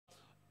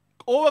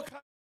overcome.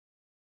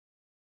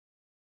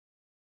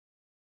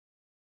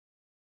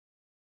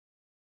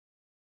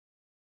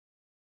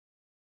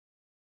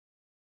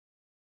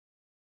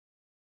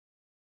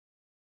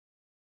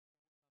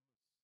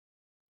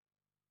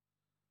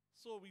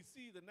 So we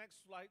see the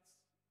next slides.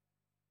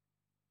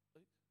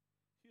 Right?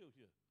 Here.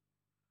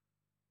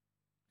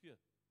 Here.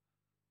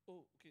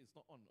 Oh, okay, it's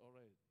not on. All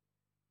right.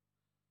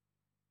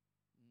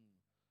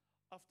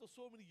 After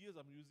so many years,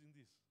 I'm using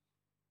this.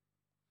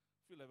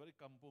 Feel like very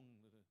kampung.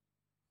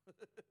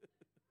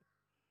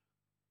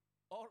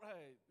 All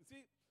right. You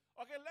see?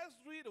 Okay, let's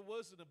read a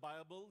verse in the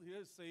Bible.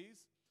 Here it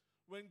says,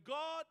 when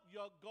God,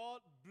 your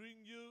God,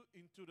 bring you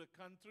into the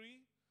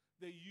country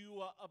that you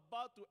are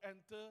about to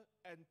enter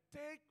and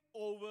take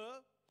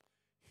over,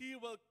 he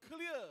will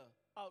clear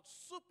out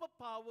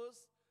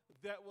superpowers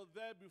that were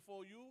there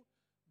before you,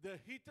 the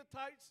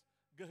Hittites,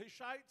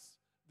 Girgashites,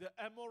 the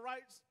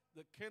Amorites,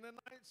 the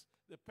Canaanites,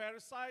 the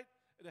Parasite,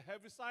 the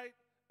Hevesite,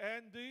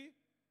 and the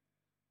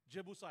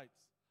Jebusites.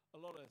 A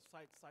lot of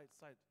side.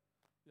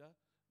 Yeah?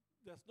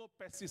 There's no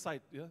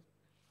pesticide, yeah?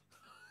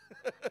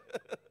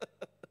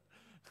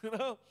 You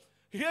know?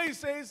 Here he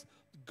says,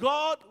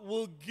 God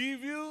will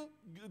give you,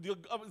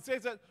 it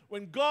says that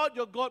when God,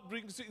 your God,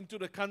 brings you into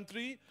the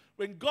country,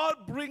 when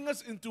God brings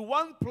us into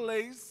one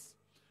place,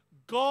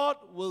 God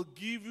will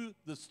give you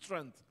the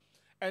strength.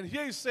 And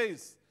here he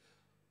says,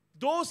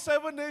 those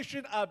 7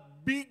 nations are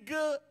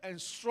bigger and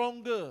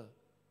stronger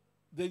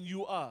than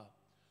you are.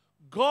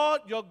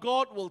 God, your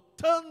God, will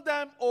turn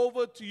them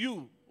over to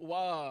you.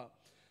 Wow.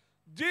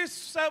 These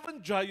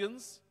 7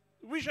 giants,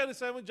 which are the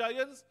 7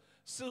 giants?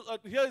 So,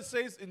 here it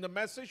says in the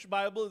Message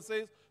Bible, it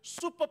says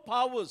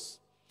superpowers.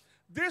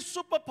 These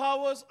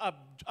superpowers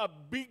are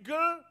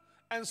bigger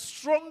and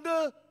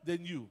stronger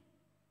than you.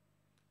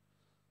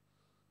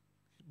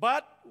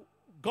 But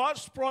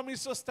God's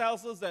promises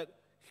tells us that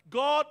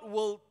God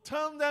will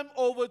turn them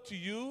over to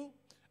you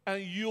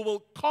and you will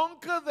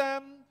conquer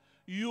them.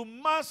 You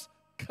must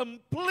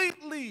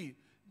completely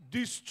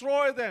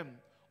destroy them,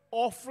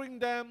 offering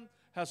them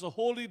as a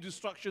holy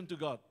destruction to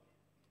God.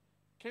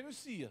 Can you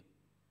see it?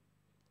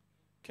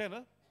 Can,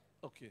 huh?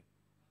 Okay.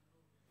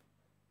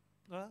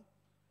 Huh?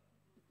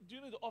 Do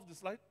you need to off the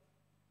slide?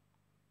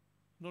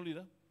 No,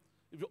 leader?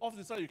 If you off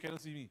the slide, you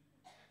cannot see me.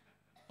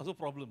 That's no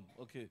problem.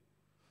 Okay.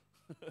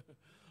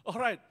 All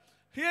right.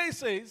 Here he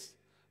says,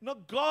 now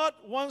God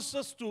wants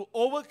us to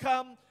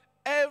overcome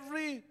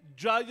every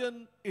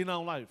giant in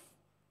our life.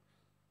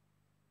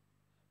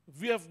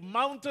 We have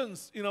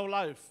mountains in our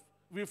life.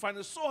 We find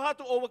it so hard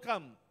to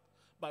overcome.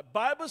 But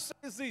Bible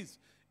says this,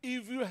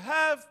 if you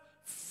have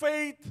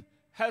faith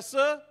as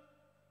a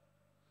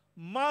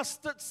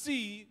mustard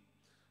seed,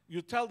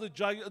 you tell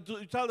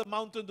the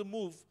mountain to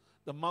move,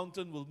 the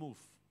mountain will move.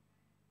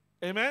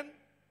 Amen?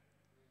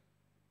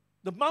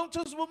 The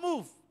mountains will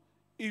move.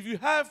 If you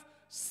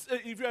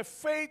have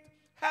faith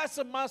as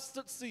a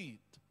mustard seed.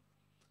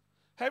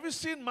 Have you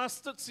seen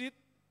mustard seed?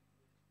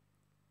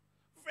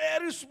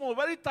 Very small,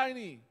 very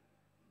tiny.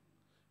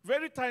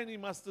 Very tiny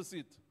mustard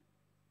seed.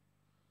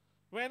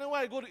 Whenever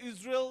I go to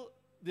Israel,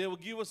 they will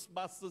give us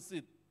mustard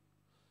seed.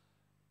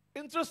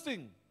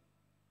 Interesting.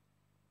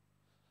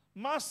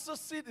 Mustard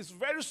seed is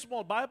very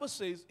small. Bible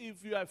says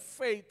if you have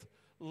faith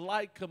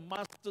like a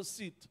mustard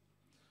seed,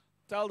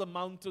 tell the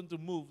mountain to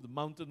move, the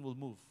mountain will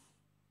move.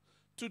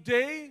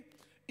 Today,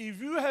 if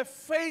you have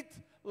faith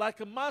like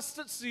a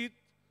mustard seed,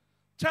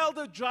 tell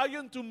the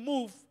giant to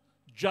move,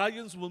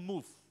 giants will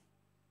move.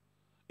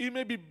 It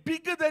may be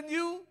bigger than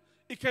you,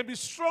 it can be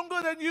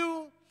stronger than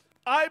you.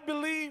 I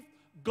believe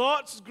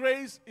God's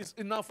grace is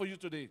enough for you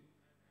today.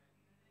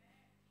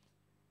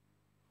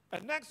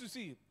 And next you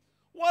see,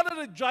 what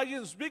are the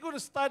giants? We're going to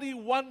study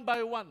one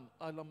by one.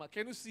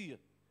 Can you see it?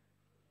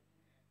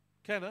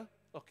 Can, huh?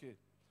 Okay.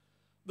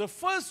 The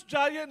first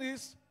giant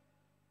is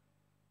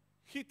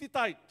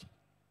Hittite.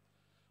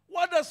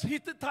 What does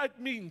Hittite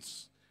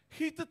means?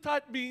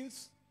 Hittite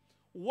means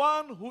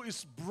one who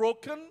is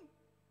broken,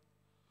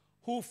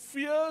 who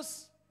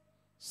fears,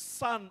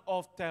 son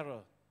of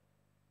terror.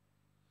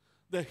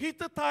 The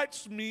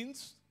Hittites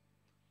means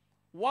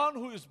one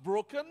who is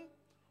broken,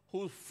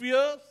 who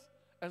fears,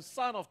 and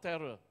son of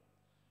terror.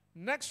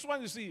 Next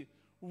one, you see,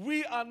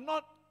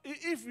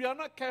 if we are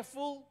not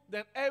careful,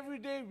 then every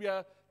day we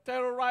are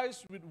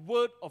terrorized with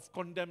word of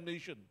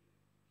condemnation.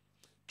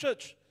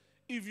 Church,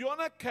 if you are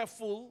not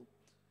careful,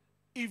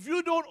 if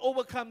you don't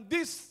overcome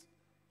this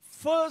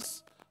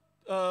first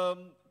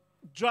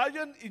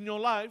giant in your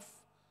life,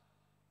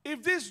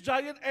 if this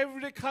giant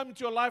every day come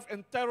into your life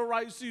and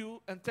terrorize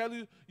you and tell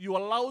you you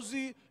are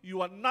lousy, you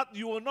will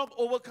not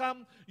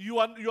overcome, you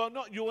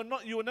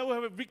will never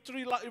have a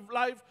victory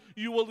life,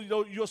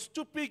 you're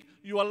stupid,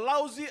 you are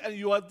lousy, and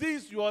you are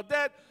this, you are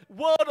that,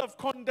 word of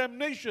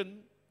condemnation,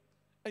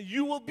 and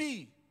you will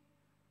be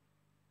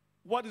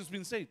what has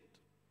been said.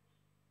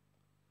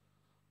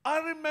 I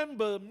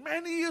remember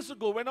many years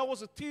ago when I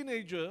was a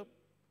teenager,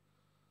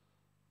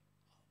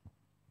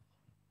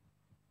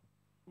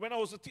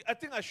 I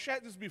think I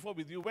shared this before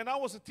with you. When I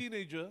was a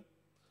teenager,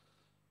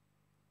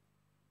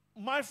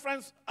 My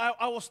friends,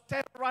 I was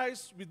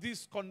terrorized with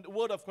this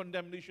word of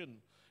condemnation.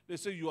 They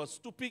say you are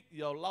stupid,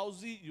 you are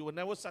lousy, you were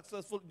never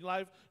successful in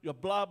life, you're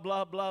blah,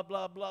 blah, blah,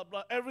 blah, blah,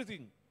 blah,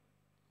 everything.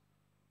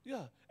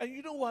 Yeah, and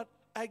you know what?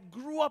 I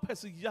grew up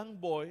as a young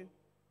boy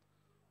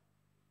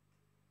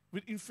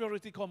with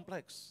inferiority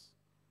complex.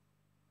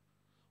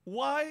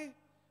 Why?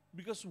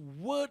 Because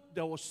word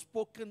that was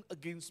spoken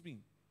against me.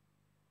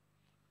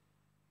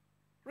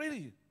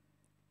 Really.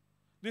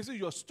 They say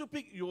you're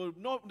stupid, you will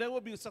never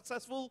be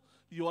successful,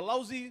 you are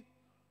lousy.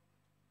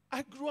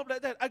 I grew up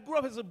like that. I grew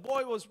up as a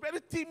boy who was very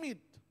timid.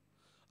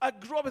 I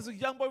grew up as a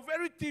young boy,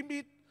 very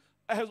timid.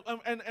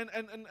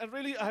 And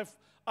really I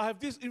have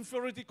this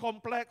inferiority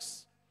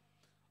complex.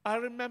 I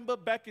remember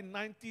back in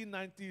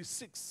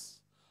 1996,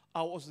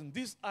 I was in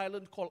this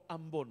island called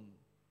Ambon.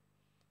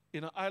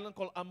 In an island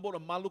called Ambon, a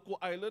Maluku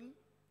island.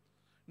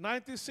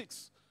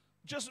 96.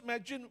 Just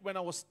imagine when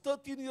I was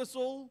 13 years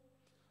old,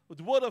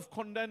 the word of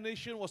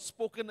condemnation was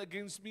spoken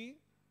against me.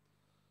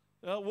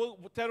 Word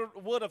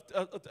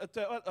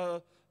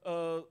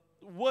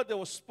that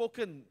was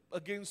spoken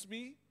against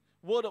me.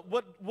 Word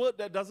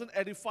that doesn't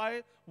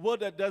edify. Word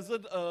that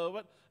doesn't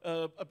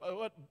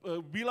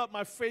build up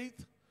my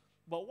faith.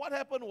 But what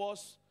happened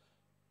was,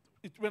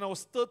 when I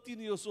was 13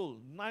 years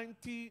old,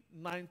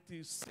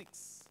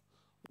 1996,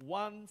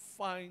 one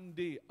fine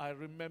day, I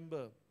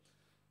remember,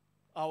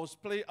 I was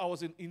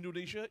in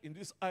Indonesia, in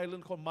this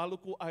island called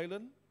Maluku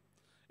Island.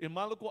 In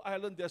Maluku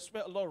Island, that's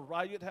where a lot of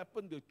riot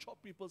happened. They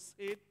chop people's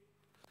head.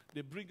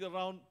 They bring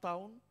around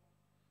town.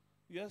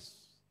 Yes.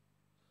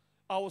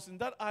 I was in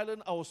that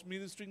island. I was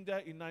ministering there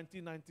in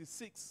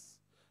 1996.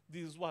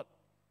 This is what?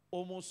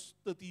 Almost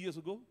 30 years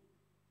ago?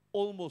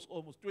 Almost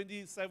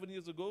 27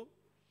 years ago.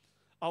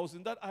 I was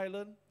in that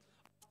island.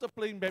 After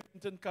playing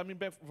badminton, coming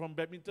back from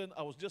badminton,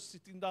 I was just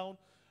sitting down,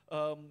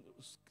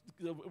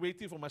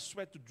 waiting for my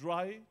sweat to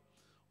dry.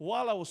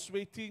 While I was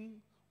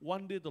waiting,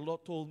 one day the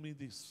Lord told me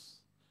this.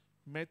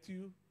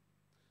 Matthew,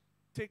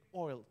 take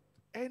oil,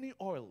 any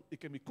oil.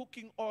 It can be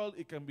cooking oil,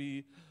 it can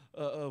be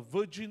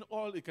virgin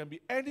oil, it can be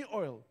any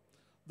oil.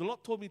 The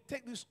Lord told me,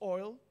 take this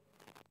oil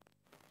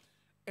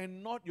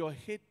and anoint your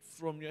head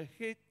from your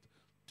head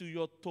to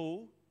your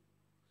toe.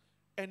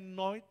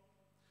 Anoint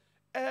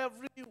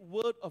every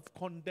word of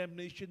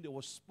condemnation that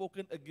was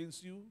spoken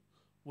against you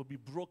will be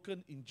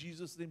broken in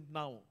Jesus' name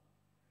now.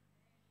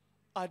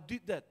 I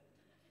did that.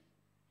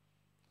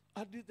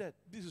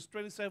 This is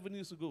 27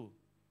 years ago.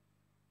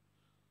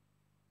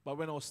 But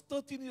when I was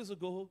 13 years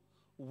ago,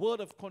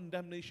 word of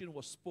condemnation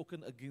was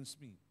spoken against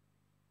me.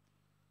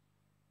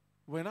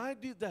 When I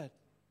did that,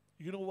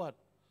 you know what?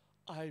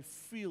 I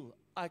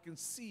can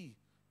see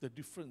the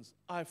difference.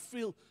 I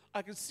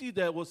can see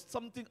there was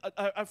something,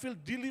 I feel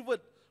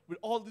delivered with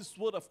all this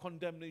word of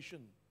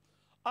condemnation.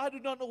 I do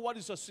not know what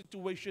is your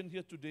situation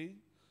here today.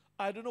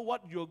 I don't know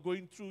what you're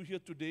going through here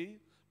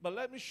today. But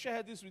let me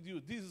share this with you.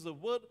 This is a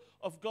word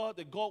of God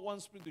that God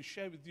wants me to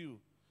share with you.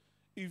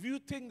 If you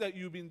think that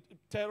you've been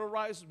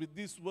terrorized with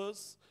these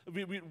words,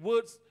 with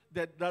words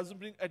that doesn't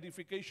bring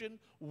edification,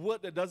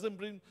 word that doesn't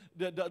bring,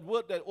 that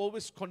word that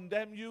always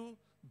condemn you,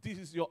 this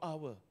is your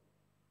hour.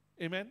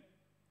 Amen?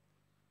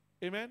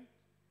 Amen?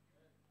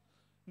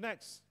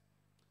 Next.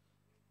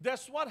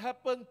 That's what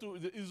happened to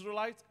the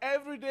Israelites.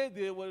 Every day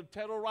they were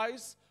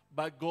terrorized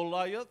by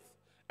Goliath,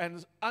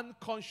 and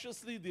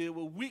unconsciously they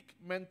were weak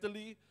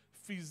mentally,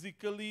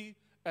 physically,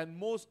 and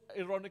most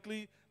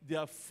ironically,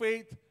 their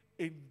faith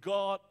in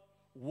God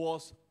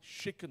was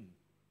shaken.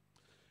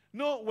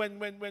 No, when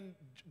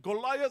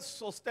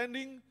Goliath was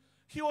standing,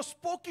 he was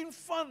poking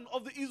fun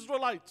of the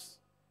Israelites.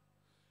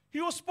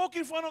 He was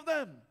poking fun of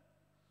them.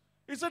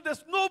 He said,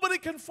 there's nobody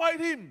can fight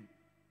him.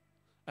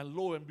 And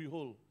lo and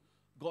behold,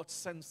 God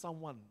sent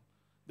someone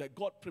that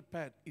God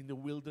prepared in the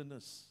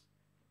wilderness.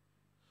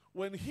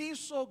 When he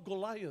saw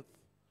Goliath,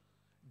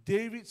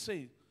 David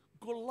said,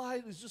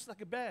 Goliath is just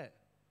like a bear.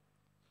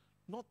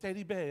 Not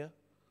teddy bear,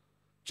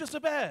 just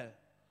a bear.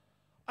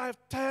 I have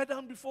tear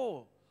down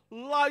before.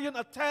 Lion,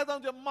 I tear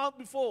down their mouth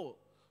before.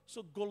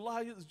 So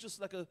Goliath is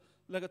just like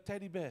a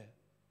teddy bear.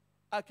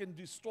 I can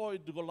destroy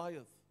the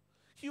Goliath.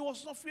 He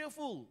was not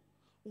fearful.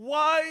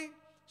 Why?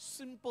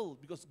 Simple,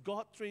 because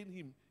God trained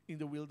him in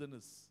the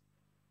wilderness.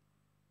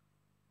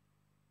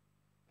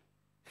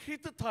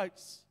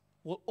 Hittites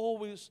will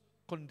always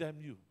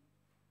condemn you.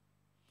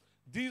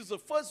 This is the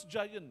first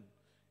giant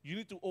you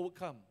need to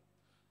overcome.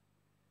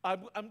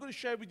 I'm going to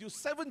share with you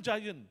 7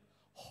 giants.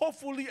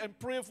 Hopefully and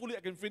prayerfully I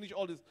can finish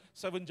all these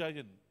 7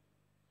 giants.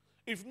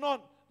 If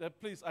not, then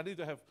please, I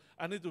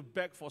need to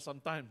beg for some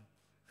time.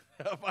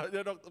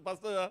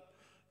 Pastor,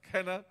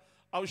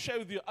 I'll share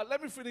with you.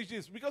 Let me finish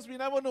this, because we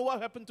never know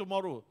what happened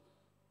tomorrow.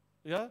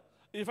 Yeah?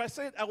 If I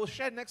say I will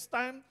share next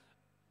time,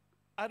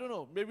 I don't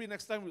know. Maybe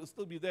next time we'll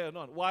still be there or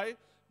not. Why?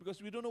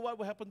 Because we don't know what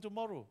will happen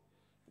tomorrow.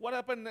 What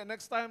happened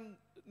next time,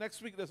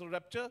 next week there's a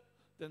rapture,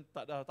 then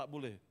tak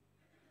boleh.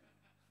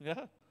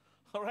 Yeah?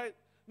 All right?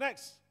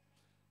 Next.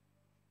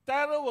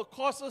 Terror will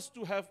cause us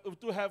to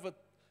have a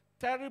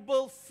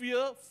terrible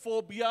fear,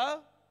 phobia,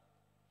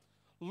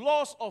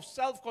 loss of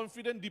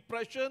self-confidence,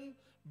 depression,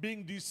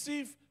 being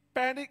deceived,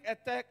 panic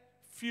attack,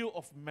 fear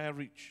of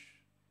marriage.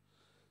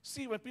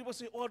 See, when people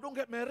say, oh, don't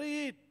get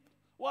married.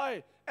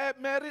 Why?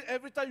 At married,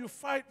 every time you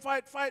fight.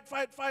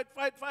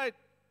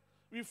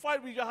 We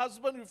fight with your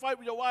husband, we fight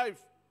with your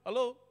wife.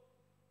 Hello?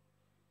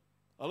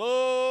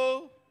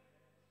 Hello?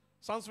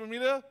 Sounds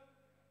familiar?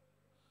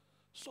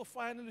 So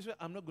finally, you say,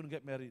 I'm not going to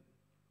get married.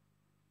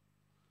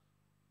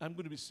 I'm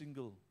going to be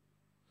single.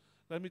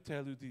 Let me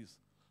tell you this.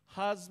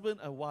 Husband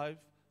and wife,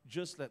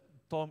 just like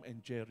Tom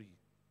and Jerry.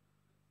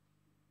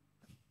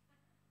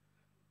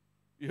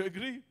 You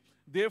agree?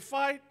 They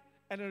fight,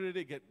 and then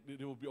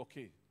they will be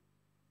okay.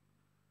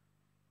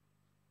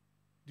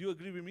 Do you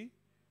agree with me?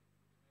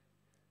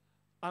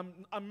 I'm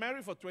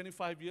married for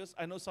 25 years.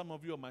 I know some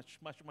of you are much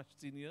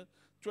senior.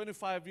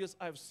 25 years,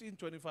 I've seen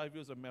 25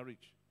 years of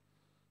marriage.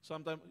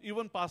 Sometimes,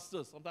 even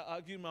pastors, sometimes I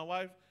argue with my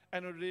wife,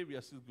 and the day we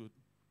are still good.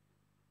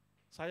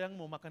 Sayang,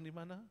 mau makan di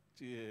mana?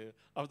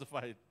 After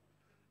fight.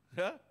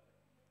 Yeah?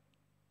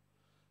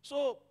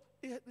 So,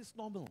 it's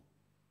normal.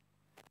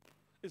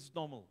 It's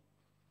normal.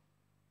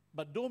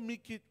 But don't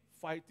make it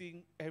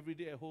fighting every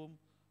day at home.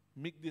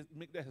 Make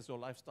that as your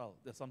lifestyle.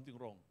 There's something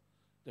wrong.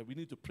 That we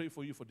need to pray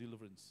for you for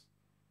deliverance.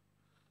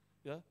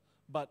 Yeah?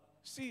 But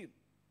see,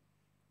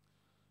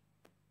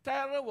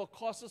 terror will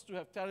cause us to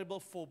have terrible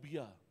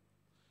phobia.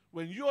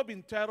 When you have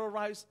been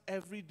terrorized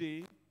every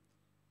day,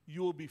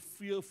 you will be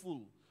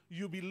fearful.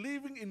 You'll be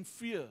living in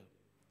fear.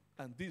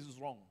 And this is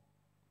wrong.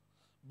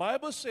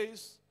 Bible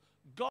says,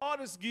 God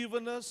has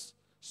given us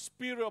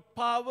spirit of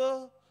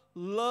power,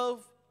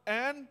 love,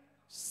 and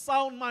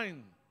sound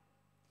mind.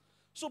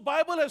 So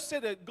Bible has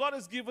said that God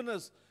has given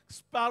us a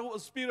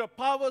spirit of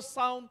power, a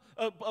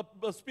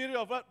spirit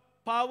of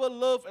power,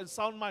 love, and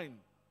sound mind.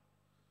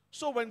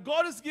 So when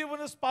God has given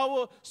us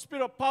power,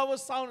 spirit of power,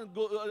 sound,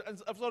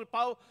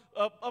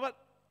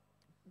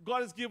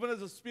 God has given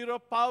us a spirit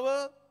of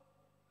power,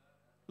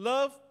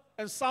 love,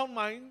 and sound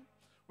mind.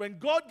 When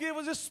God gave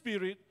us a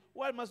spirit,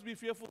 why must we be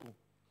fearful?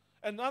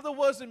 Another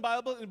verse in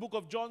Bible, in the book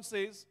of John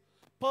says,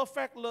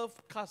 perfect love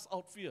casts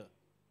out fear.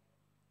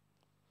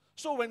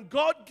 So when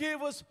God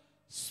gave us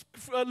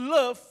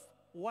love,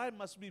 why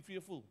must we be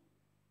fearful?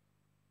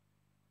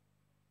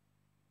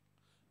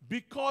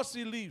 Because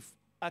He lives,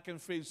 I can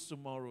face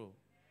tomorrow.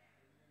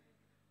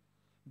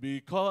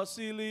 Because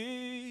He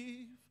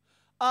lives,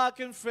 I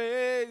can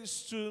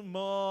face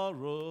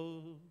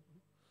tomorrow.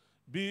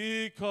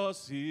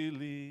 Because He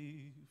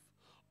lives,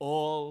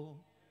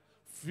 all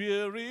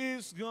fear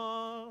is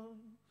gone.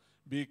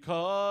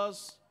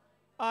 Because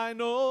I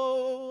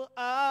know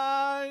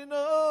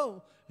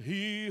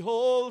He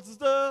holds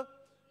the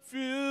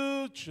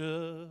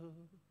future.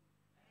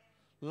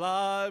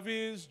 Life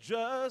is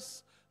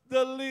just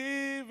the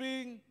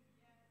living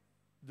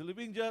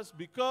just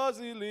because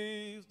He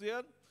lives.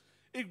 Yeah?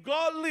 If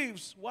God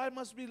lives, why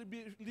must we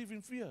live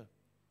in fear?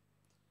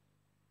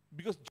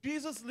 Because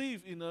Jesus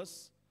lives in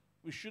us,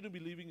 we shouldn't be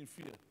living in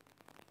fear.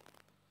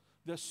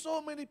 There's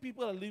so many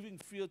people are living in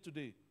fear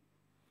today.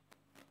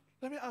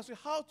 Let me ask you,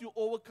 how do you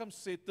overcome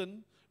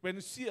Satan when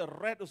you see a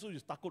rat also you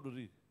takut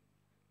already?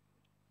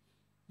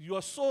 You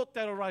are so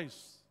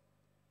terrorized.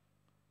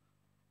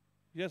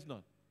 Yes,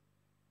 not?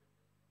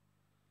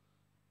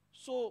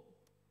 So,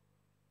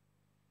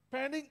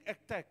 panic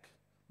attack,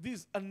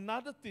 this is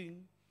another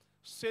thing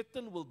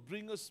Satan will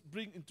bring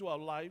into our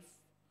life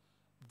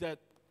that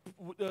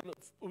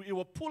it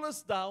will pull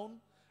us down,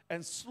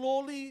 and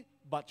slowly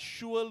but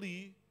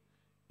surely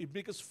it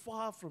makes us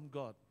far from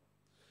God.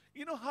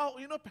 How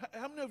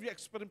many of you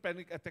experienced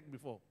panic attack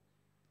before?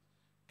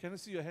 Can I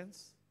see your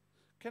hands?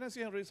 Can I see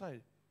your raise high?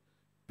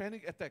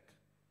 Panic attack.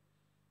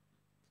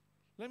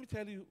 Let me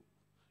tell you,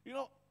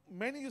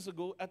 many years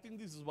ago, I think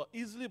this is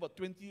easily about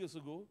 20 years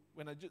ago,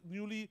 when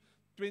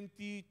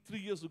 23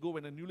 years ago,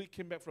 when I newly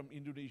came back from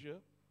Indonesia,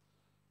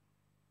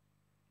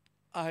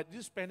 I had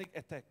this panic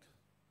attack.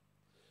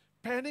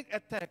 Panic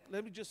attack,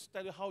 let me just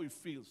tell you how it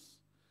feels.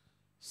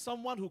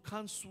 Someone who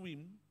can't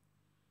swim,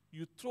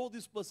 you throw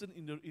this person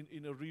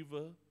in a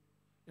river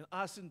and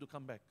ask him to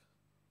come back.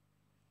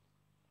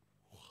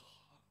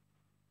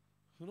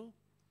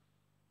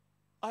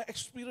 I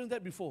experienced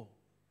that before.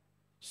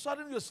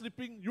 Suddenly you're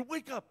sleeping, you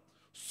wake up,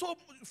 so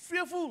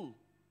fearful.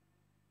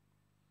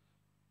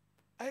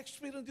 I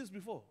experienced this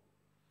before.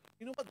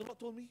 You know what the Lord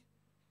told me?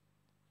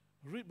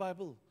 Read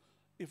Bible.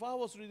 If I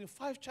was reading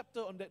 5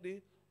 chapters on that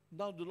day,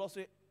 now the Lord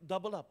said,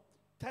 double up,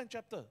 10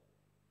 chapters.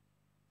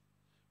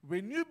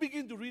 When you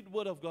begin to read the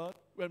Word of God,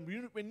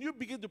 when you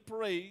begin to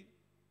pray,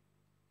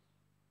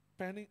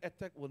 panic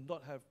attack will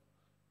not have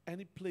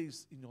any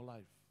place in your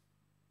life.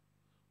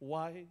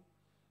 Why?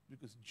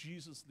 Because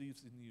Jesus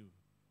lives in you.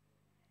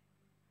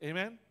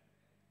 Amen?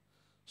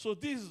 So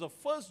this is the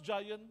first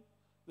giant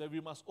that we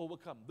must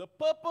overcome. The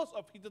purpose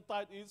of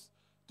Hittite is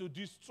to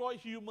destroy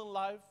human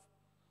life,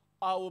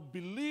 our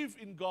belief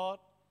in God,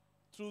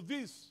 through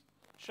these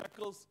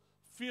shackles,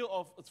 fear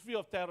of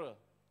terror.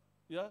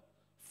 Yeah?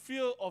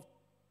 Fear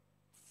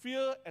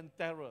and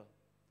terror.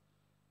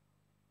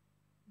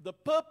 The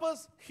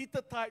purpose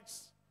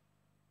Hittites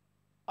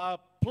are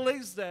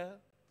placed there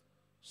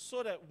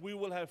so that we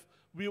will have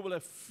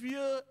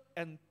fear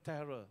and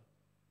terror.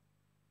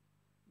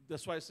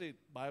 That's why I say,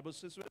 Bible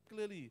says very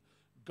clearly,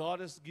 God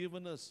has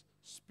given us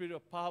spirit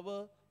of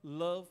power,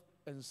 love,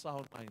 and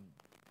sound mind.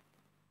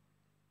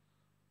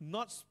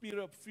 Not spirit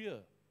of fear.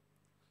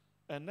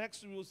 And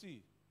next we will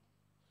see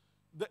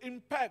the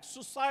impact: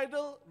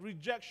 societal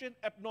rejection,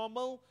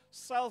 abnormal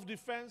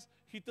self-defense,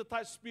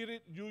 Hittite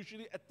spirit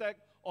usually attack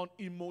on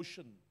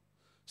emotion.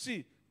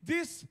 See,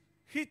 this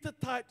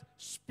Hittite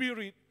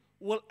spirit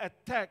will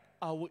attack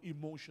our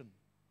emotion.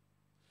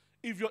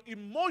 If your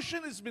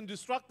emotion has been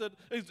disrupted,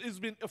 it's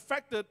been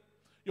affected,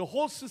 your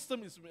whole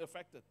system is been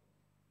affected.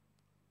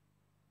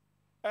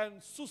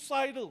 And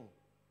suicidal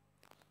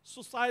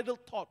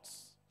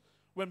thoughts.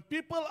 When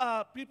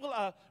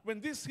when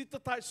this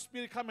Hittite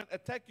spirit come and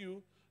attack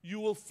you, you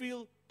will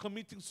feel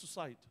committing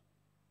suicide.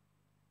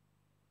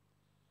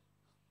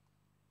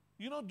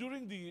 You know,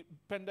 during the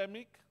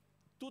pandemic,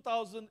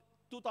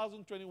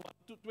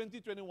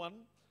 2021,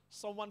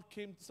 someone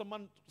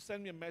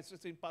sent me a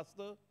message saying,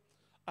 Pastor,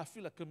 I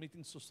feel like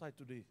committing suicide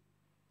today.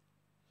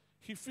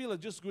 He feel like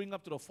just going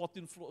up to the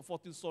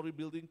 14th-story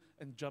building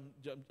and jump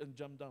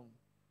down.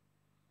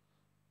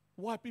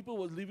 Why? People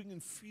were living in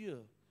fear.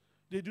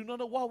 They do not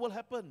know what will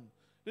happen.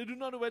 They do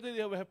not know whether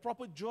they will have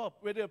proper job,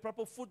 whether they have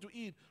proper food to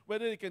eat,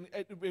 whether they can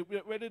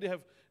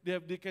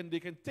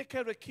take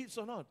care of their kids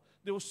or not.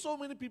 There were so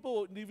many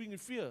people living in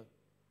fear.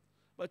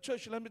 But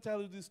church, let me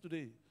tell you this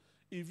today.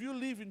 If you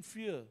live in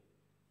fear,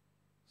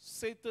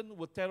 Satan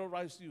will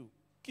terrorize you.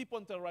 Keep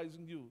on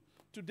terrorizing you.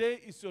 Today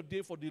is your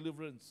day for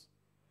deliverance.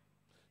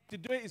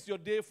 Today is your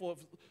day so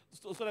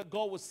that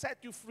God will set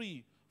you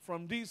free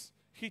from this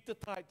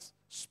Hittite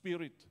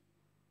spirit.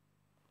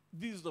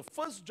 This is the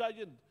first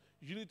giant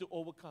you need to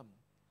overcome.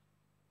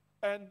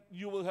 And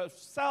you will have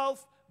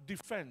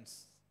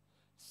self-defense.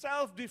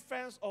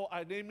 Self-defense, or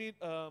I name it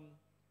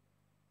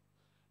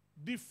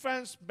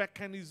defense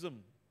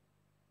mechanism.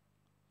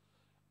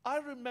 I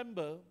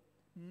remember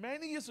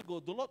many years ago,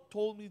 the Lord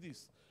told me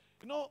this.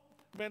 You know,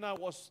 when I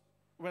was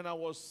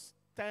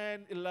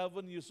 10,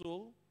 11 years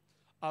old,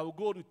 I would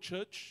go to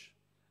church.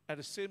 At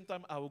the same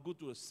time, I would go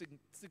to a Sikh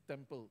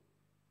temple.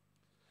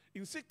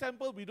 In Sikh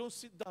temple, we don't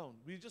sit down.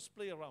 We just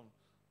play around.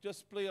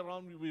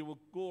 We will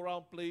go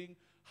around playing.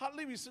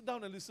 Hardly we sit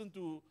down and listen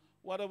to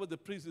whatever the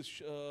priest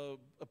is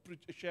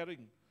sharing.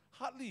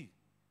 Hardly.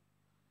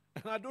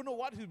 And I don't know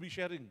what he'll be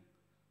sharing.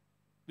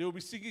 They will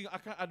be singing.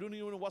 I don't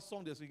even know what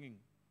song they're singing.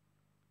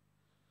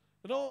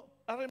 You know,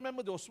 I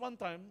remember there was one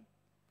time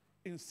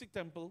in Sikh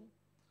temple,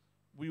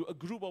 a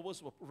group of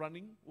us were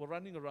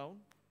running around.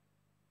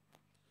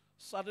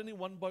 Suddenly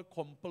one boy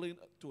complained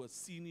to a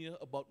senior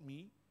about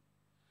me.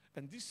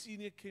 And this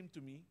senior came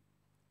to me.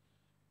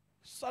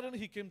 Suddenly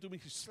he came to me,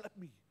 he slapped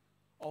me.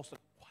 I was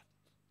like, what?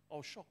 I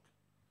was shocked.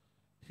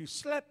 He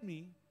slapped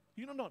me.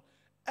 You know not,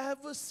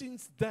 ever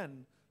since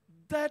then,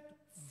 that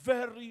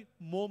very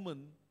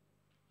moment,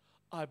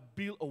 I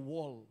built a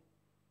wall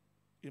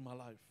in my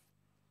life.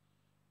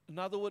 In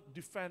other words,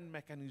 defense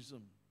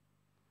mechanism.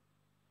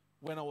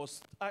 When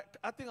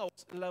I think I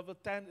was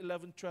 10,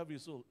 11, 12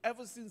 years old.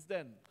 Ever since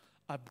then,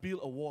 I built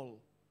a wall.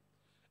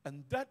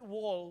 And that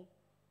wall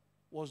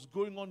was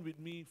going on with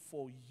me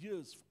for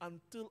years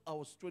until I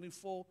was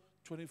 24,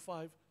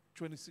 25,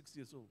 26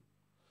 years old.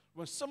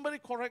 When somebody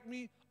correct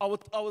me, I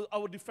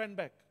would defend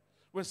back.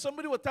 When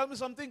somebody would tell me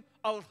something,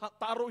 I would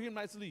taro him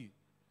nicely.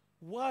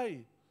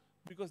 Why?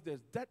 Because there's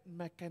that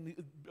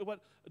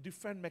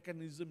defense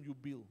mechanism you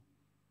build.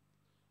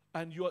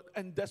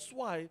 And that's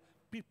why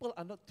people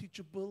are not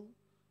teachable.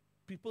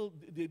 People,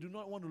 they do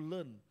not want to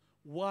learn.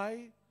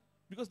 Why?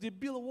 Because they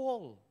build a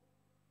wall.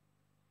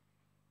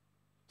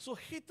 So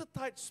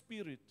Hittite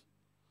spirit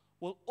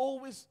will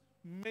always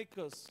make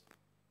us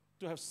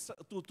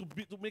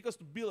to make us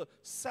to build a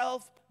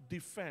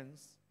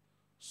self-defense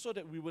so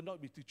that we will not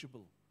be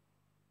teachable.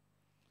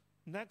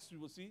 Next, we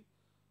will see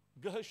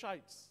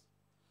Gershites.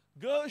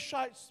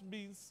 Gershites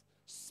means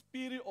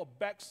spirit of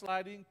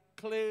backsliding,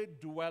 clay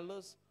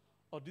dwellers,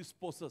 or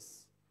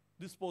disposers.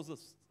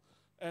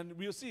 And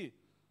we'll see,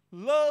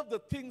 love the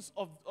things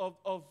of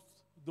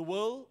the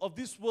world, of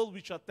this world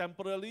which are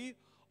temporarily,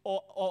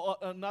 or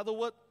another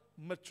word,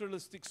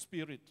 materialistic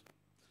spirit.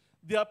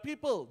 There are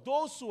people,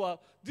 those who are,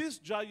 this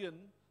giant,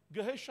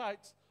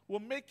 Gershites, will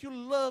make you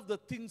love the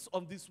things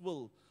of this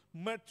world,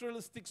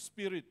 materialistic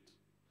spirit.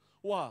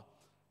 Wow.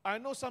 I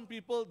know some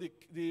people,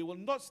 they will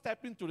not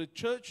step into the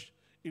church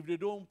if they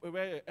don't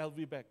wear an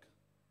LV bag.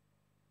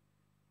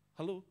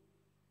 Hello?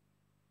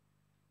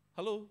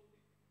 Hello?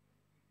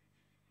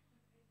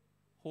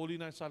 Holy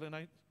night, silent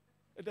night?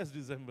 That's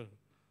December.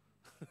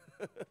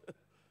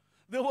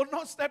 They will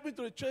not step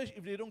into the church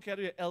if they don't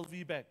carry an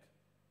LV bag.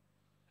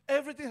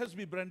 Everything has to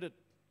be branded.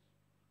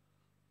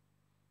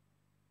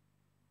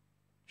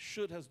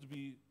 Shirt has to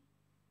be,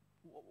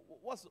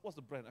 what's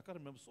the brand? I can't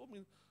remember. So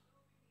many.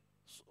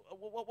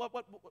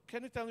 What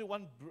can you tell me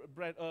one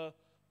brand?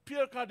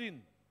 Pierre Cardin.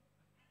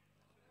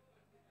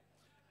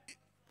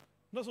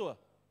 No, so.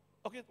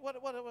 Okay, what?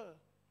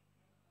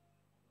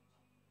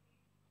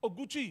 Oh,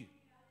 Gucci.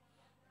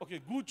 Okay,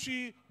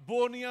 Gucci,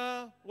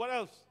 Bonia, what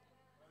else?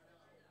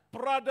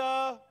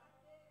 Prada,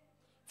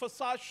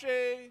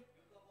 Versace.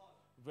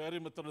 Very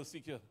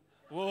materialistic here.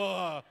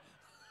 Whoa.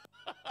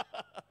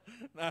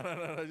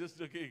 No, just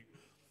joking.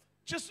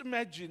 Just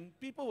imagine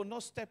people will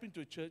not step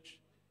into a church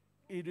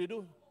if they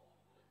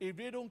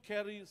don't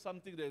carry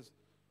something that's,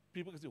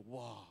 people can say,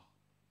 wow.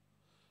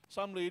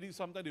 Some ladies,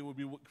 sometimes they will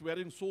be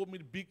wearing so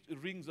many big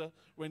rings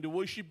when they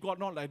worship God,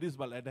 not like this,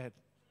 but like that.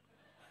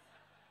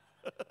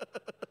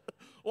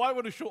 Why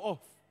want to show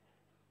off?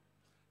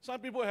 Some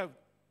people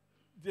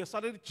they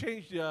suddenly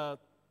change their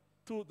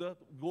to the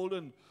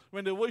golden.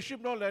 When they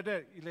worship, not like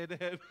that, like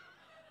that.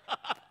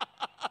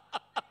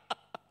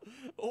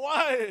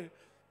 Why?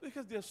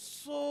 Because they're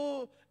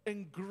so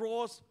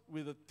engrossed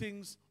with the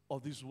things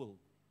of this world.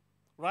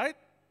 Right?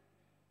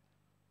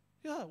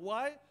 Yeah,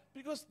 why?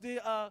 Because they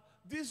are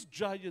this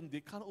giant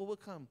they can't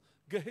overcome.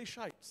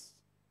 Gehishites.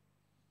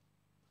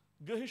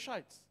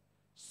 Gehishites.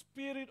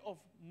 Spirit of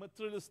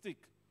materialistic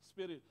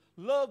spirit.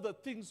 Love the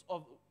things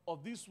of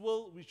this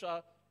world which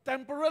are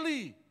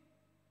temporarily.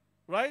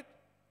 Right?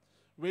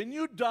 When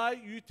you die,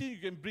 you think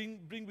you can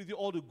bring with you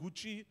all the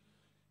Gucci.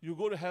 You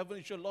go to heaven,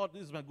 you say, Lord,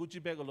 this is my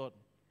Gucci bag, Lord.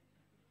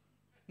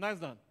 Nice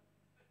done.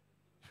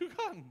 You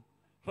can't.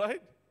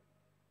 Right?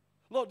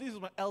 Lord, this is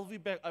my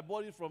LV bag. I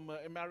bought it from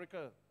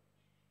America.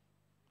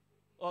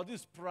 Or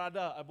this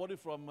Prada. I bought it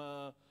from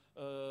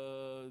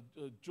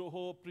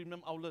Johor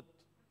Premium Outlet.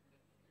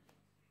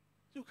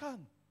 You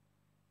can't.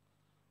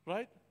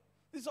 Right?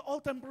 These are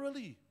all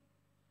temporarily.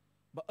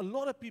 But a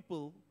lot of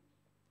people,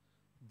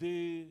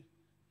 they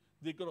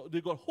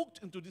got hooked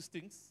into these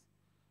things,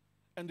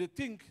 and they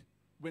think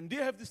when they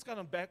have this kind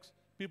of bags,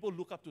 people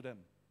look up to them.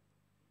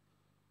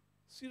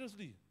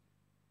 Seriously.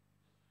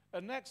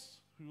 And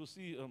next, we will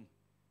see,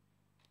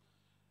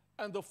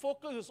 and the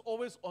focus is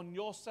always on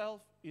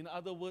yourself, in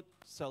other words,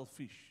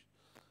 selfish.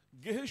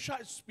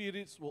 Geheshite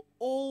spirits will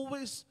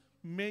always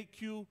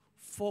make you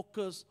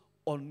focus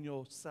on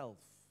yourself.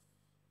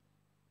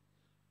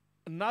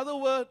 Another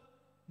word,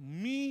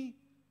 me,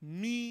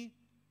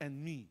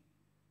 and me.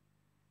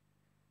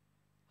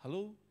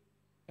 Hello?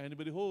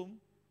 Anybody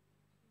home?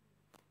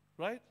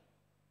 Right?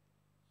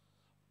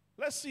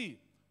 Let's see.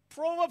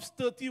 Proverbs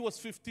 30 verse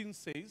 15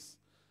 says,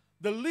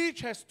 the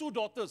leech has two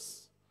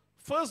daughters.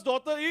 First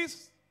daughter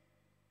is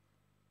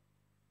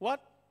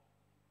what?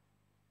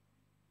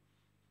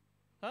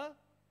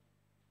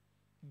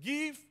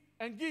 Give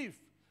and give.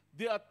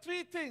 There are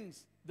three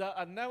things that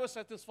are never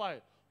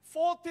satisfied.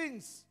 Four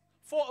things.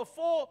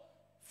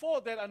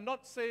 Four that are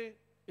not say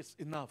it's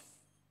enough.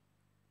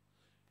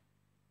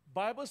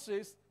 Bible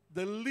says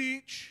the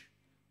leech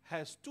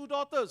has two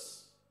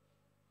daughters.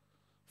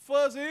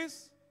 First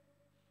is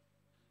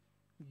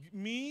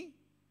me,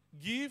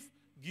 give.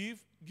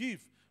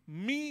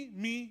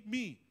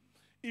 Me.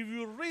 If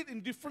you read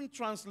in different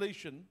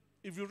translation,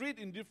 if you read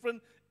in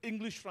different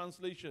English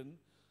translation,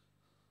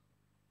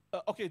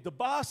 the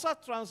Bahasa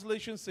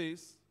translation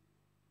says,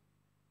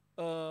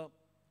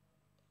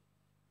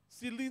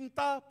 si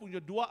Linta punya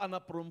dua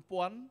anak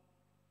perempuan,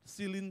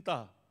 si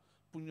Linta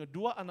punya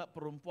dua anak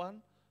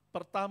perempuan,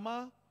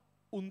 pertama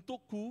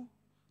untukku,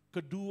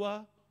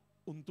 kedua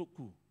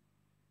untukku.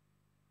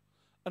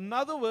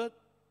 Another word,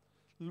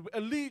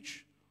 a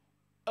leech,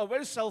 a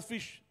very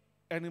selfish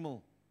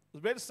animal.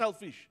 Very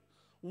selfish.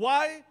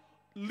 Why?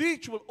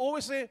 Leech will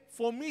always say,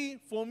 for me.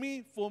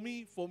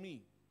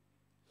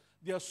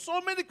 There are so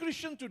many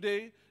Christians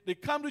today, they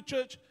come to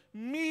church,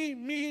 me.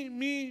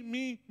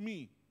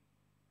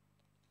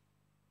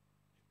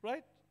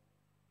 Right?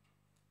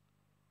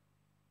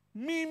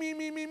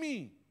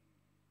 Me.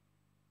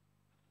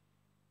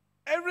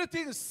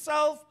 Everything is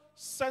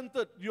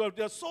self-centered.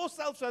 They're so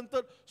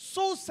self-centered,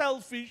 so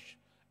selfish,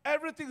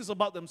 everything is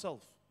about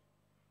themselves.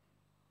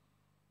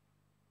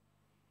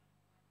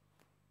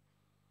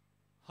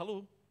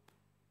 Hello?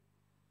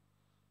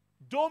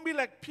 Don't be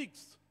like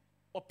pigs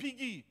or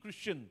piggy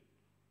Christian,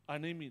 I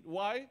name it.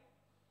 Why?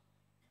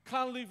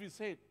 Can't leave his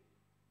head.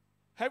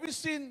 Have you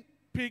seen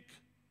pig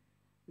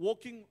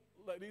walking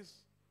like this?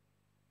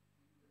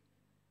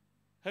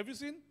 Have you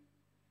seen?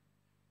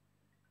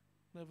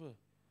 Never.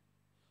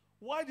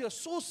 Why they are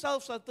so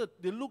self-centered?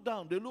 They look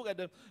down, they look at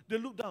them, they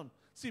look down.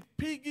 See,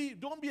 piggy,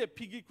 don't be a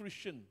piggy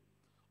Christian.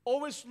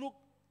 Always look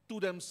to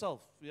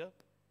themselves, yeah?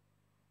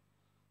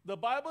 The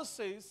Bible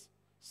says,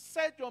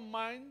 set your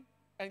mind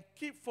and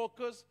keep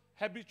focus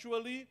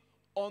habitually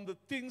on the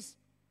things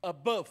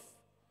above.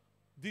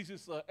 This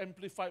is an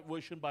amplified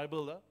version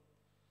Bible.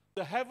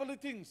 The heavenly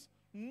things,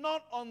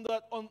 not on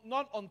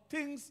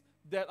things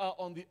that are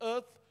on the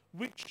earth,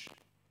 which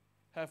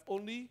have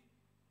only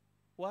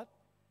what?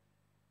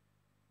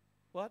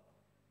 What?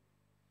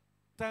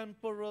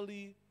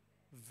 Temporary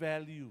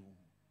value.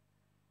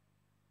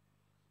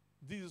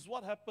 This is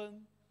what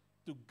happened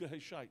to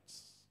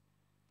Gehishites.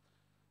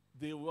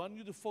 They want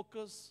you to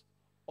focus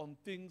on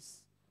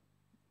things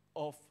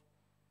of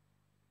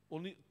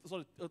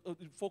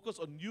focus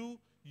on you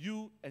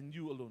and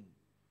you alone.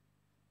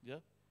 Yeah?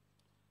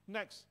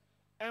 Next,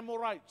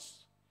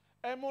 Amorites.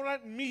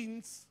 Amorite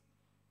means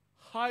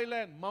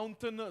highland,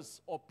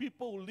 mountainous, or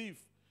people who live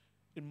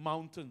in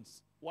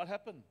mountains. What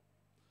happened?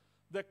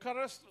 The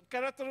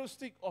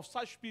characteristic of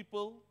such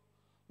people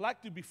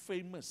like to be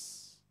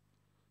famous.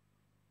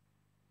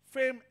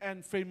 Fame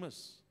and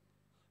famous.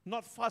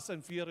 Not fast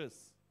and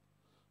furious.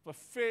 But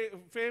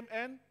fame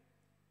and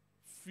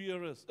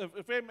furious.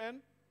 Fame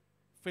and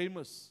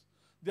famous.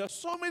 There are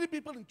so many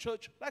people in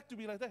church like to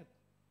be like that.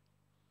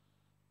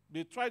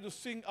 They try to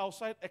sing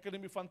outside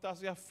Academy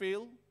Fantasia,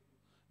 fail.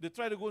 They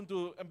try to go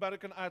into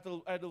American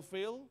Idol,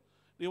 fail.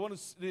 They want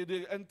to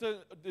they enter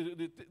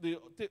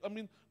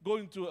go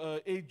into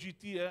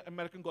AGT,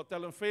 American Got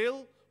Talent,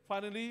 fail.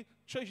 Finally,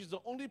 church is the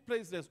only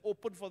place that's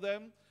open for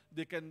them.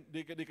 They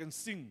can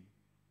sing,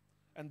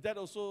 and that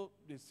also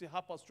they say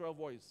half pastoral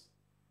voice.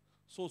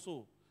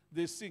 So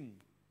they sing.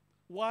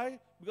 Why?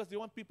 Because they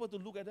want people to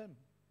look at them.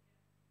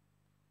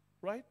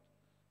 Right?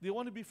 They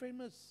want to be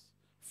famous,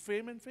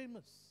 fame and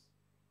famous.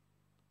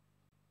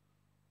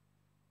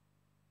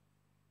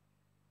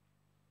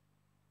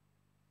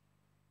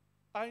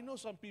 I know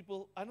some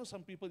people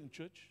in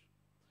church,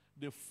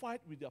 they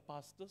fight with their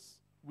pastors,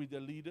 with their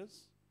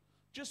leaders,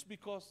 just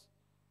because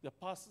their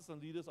pastors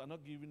and leaders are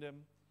not giving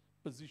them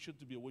position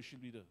to be a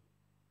worship leader.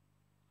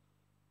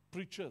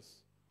 Preachers,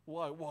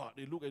 why?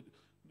 They look at,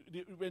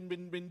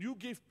 when you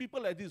give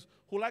people like this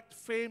who like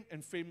fame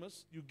and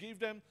famous, you give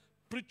them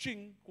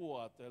preaching,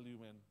 I tell you,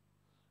 man,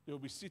 they'll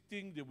be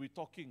sitting, they'll be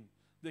talking,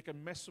 they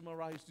can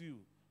mesmerize you,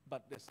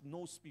 but there's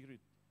no spirit.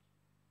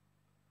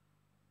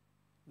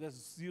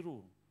 There's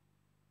zero.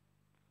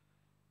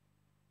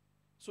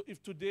 So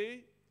if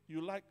today you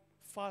like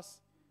fast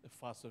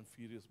and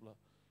furious,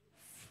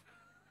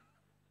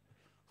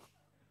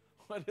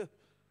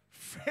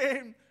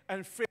 fame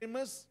and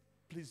famous,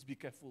 please be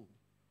careful.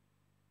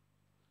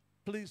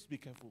 Please be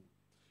careful.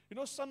 You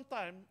know,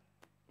 sometimes,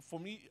 for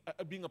me,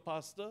 being a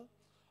pastor,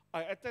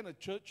 I attend a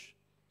church.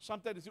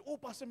 Sometimes they say, "Oh,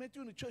 Pastor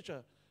Matthew in the church."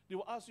 They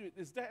will ask you,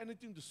 "Is there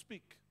anything to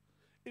speak?"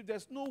 If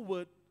there's no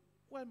word,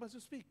 why must you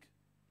speak?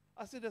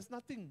 I say, "There's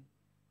nothing."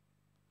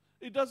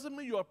 It doesn't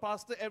mean you are a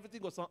pastor, every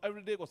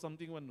day got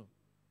something. No.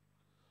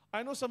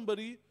 I know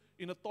somebody,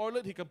 in a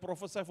toilet, he can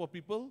prophesy for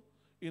people.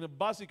 In a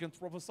bus, he can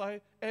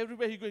prophesy.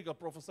 Everywhere he goes, he can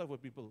prophesy for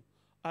people.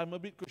 I have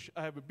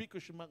a big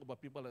question mark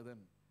about people like them.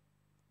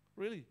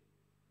 Really.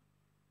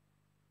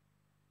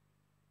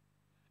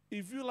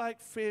 If you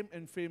like fame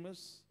and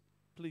famous,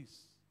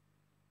 please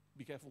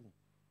be careful.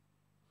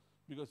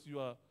 Because you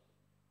are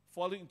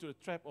falling into the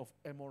trap of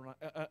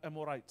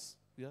Amorites.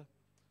 Yeah?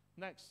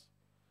 Next.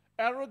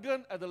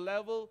 Arrogant at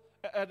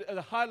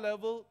a high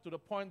level, to the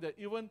point that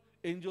even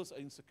angels are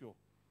insecure.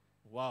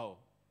 Wow.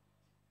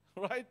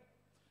 Right?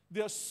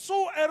 They are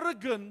so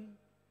arrogant,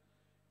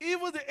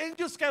 even the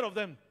angels scared of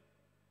them.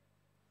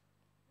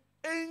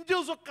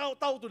 Angels will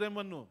kowtow to them,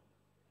 no.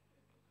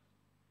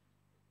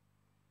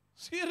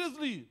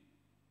 Seriously.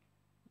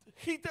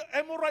 Heated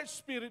Amorite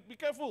spirit, be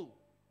careful.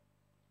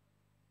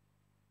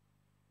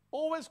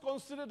 Always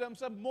consider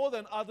themselves more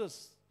than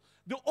others.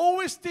 They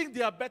always think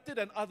they are better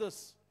than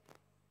others.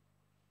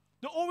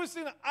 They always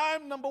think,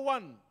 I'm number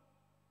one.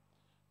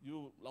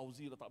 You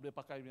lousy, tak boleh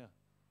pakai punya.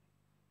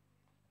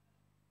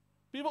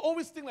 People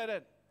always think like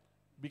that.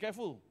 Be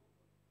careful.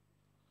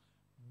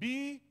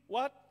 Be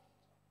what?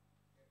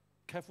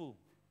 Careful.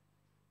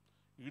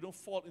 You don't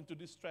fall into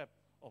this trap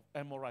of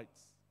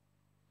Amorites.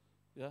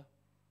 Yeah?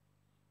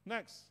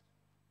 Next.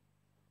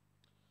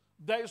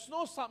 There is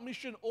no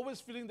submission, always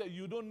feeling that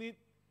you don't need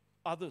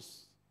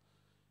others.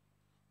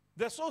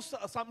 There's no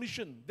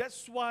submission.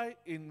 That's why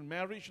in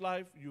marriage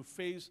life you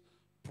face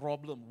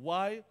problem.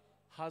 Why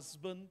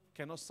husband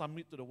cannot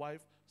submit to the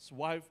wife,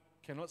 wife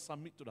cannot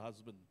submit to the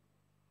husband.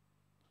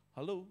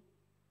 Hello?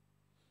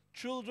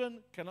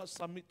 Children cannot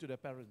submit to their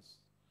parents.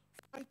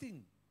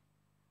 Fighting.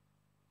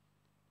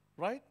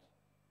 Right?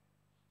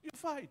 You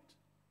fight.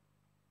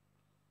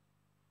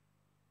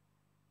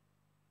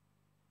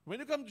 When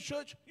you come to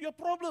church, you have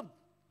a problem.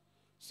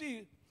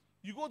 See,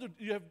 you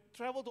have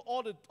traveled to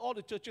all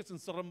the churches in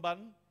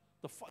Seremban.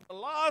 The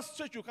last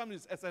church you come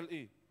is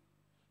SLA.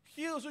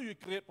 Here also you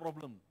create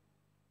problem.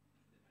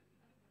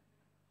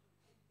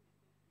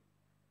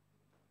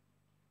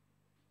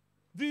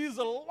 This is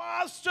the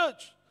last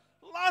church.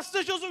 Last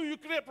church also you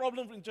create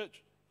problem in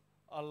church.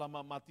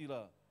 Alamak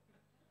matilah.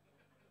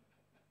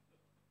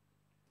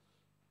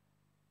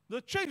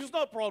 The church is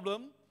not a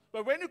problem,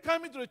 but when you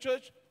come into the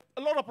church,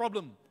 a lot of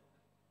problem.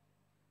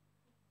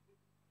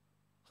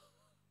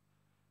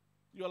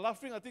 You are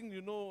laughing, I think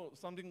you know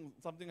something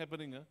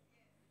happening.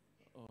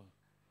 Oh.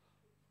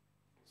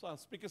 So I'm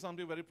speaking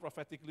something very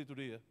prophetically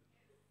today.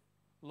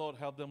 Lord,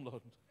 help them,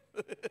 Lord.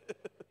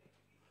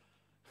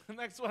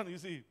 Next one, you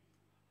see.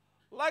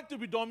 Like to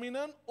be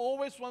dominant,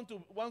 always want, this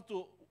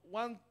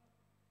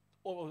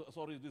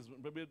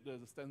maybe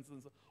there's a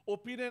sentence.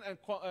 Opinion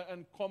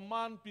and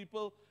command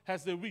people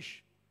as they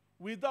wish,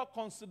 without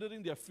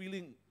considering their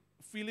feeling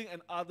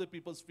and other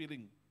people's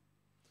feeling.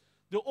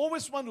 They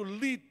always want to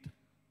lead,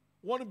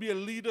 want to be a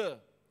leader.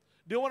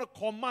 They want to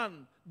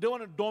command. They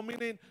want to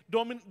dominate. They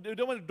want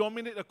to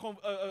dominate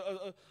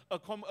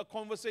a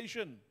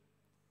conversation.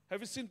 Have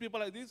you seen people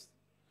like this?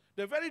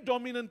 They're very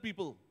dominant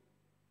people.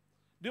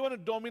 They want to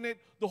dominate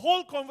the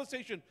whole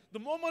conversation. The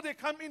moment they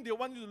come in, they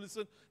want you to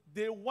listen.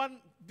 They want,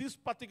 this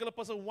particular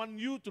person want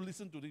you to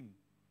listen to them.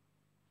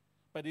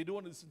 But they don't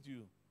want to listen to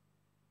you.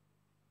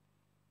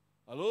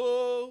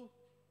 Hello?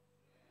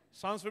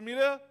 Sounds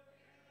familiar?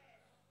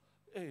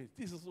 Hey,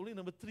 this is only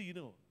number 3, you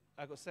know.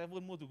 I got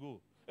 7 more to go.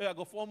 Hey, I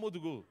got 4 more to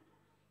go.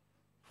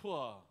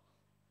 Wow.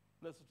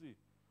 Let's see.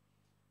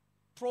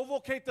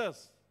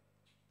 Provocators.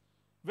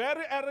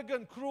 Very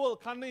arrogant, cruel,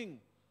 cunning.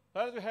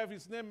 Like to have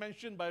his name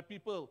mentioned by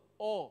people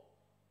or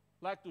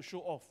like to show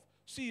off.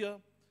 See,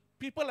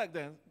 people like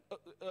them,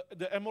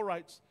 the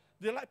Amorites,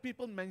 they like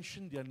people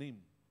mention their name.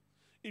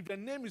 If their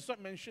name is not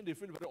mentioned, they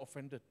feel very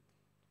offended.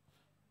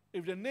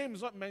 If their name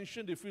is not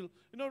mentioned, they feel,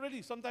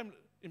 really, sometimes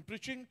in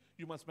preaching,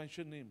 you must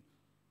mention name.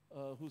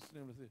 Whose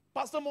name is it?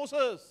 Pastor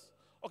Moses.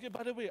 Okay,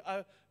 by the way,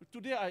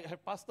 today I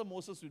have Pastor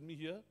Moses with me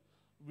here.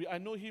 I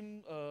know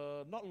him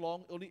not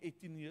long, only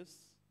 18 years.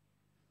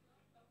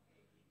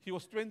 He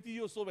was 20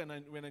 years old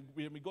when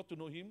we got to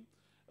know him.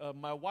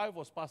 My wife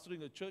was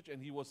pastoring a church,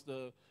 and he was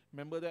the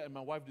member there, and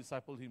my wife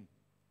discipled him.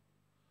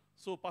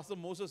 So Pastor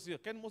Moses here.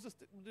 Can Moses,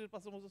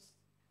 Pastor Moses?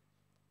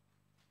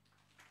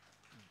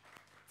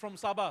 From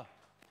Sabah.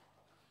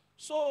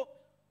 So,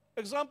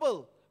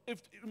 example,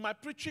 if in my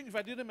preaching, if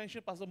I didn't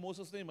mention Pastor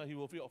Moses' name, he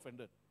will feel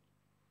offended.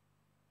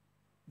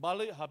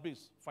 Balik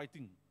habis,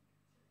 fighting.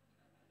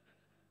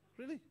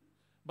 Really?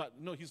 But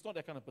no, he's not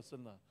that kind of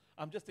person.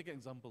 I'm just taking an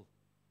example.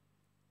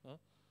 Huh?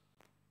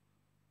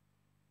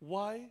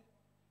 Why?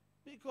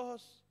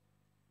 Because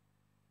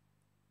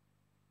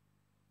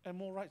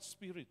Amorite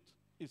spirit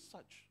is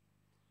such.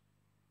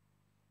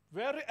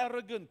 Very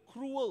arrogant,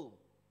 cruel.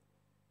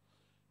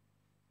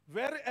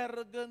 Very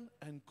arrogant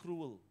and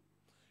cruel.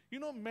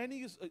 Many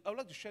years, I would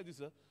like to share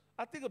this.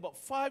 I think about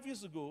 5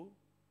 years ago,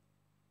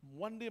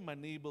 one day my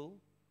neighbor,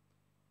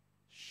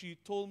 she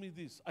told me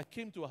this. I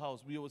came to a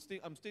house.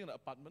 I'm staying in an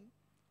apartment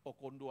or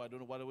condo, I don't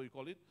know, whatever you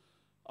call it.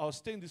 I was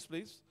staying in this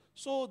place.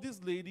 So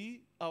this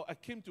lady, I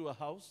came to her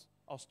house.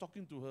 I was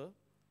talking to her.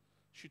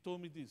 She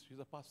told me this. She's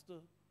a pastor.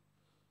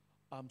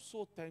 I'm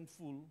so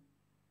thankful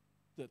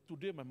that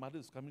today my mother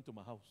is coming to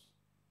my house.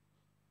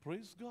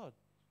 Praise God.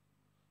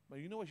 But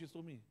you know what she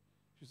told me?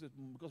 She said,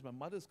 because my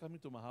mother is coming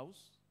to my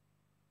house.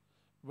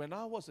 When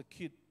I was a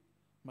kid,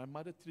 my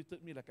mother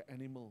treated me like an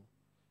animal.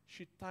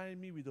 She tied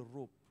me with a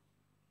rope.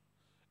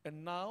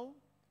 And now,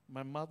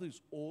 my mother is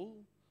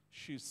old.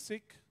 She's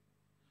sick.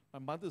 My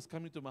mother is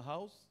coming to my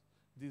house.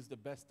 This is the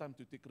best time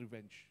to take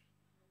revenge.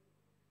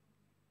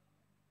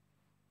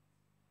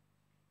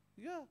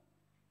 Yeah.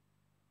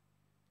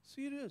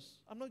 Serious.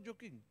 I'm not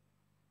joking.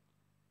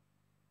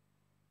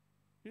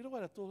 You know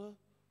what I told her?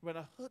 When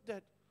I heard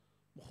that,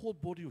 my whole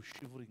body was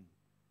shivering.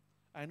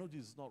 I know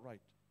this is not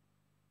right.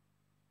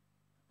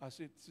 I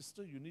said,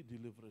 sister, you need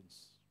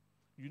deliverance.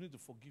 You need to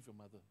forgive your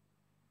mother.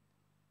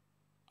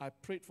 I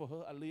prayed for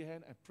her. I lay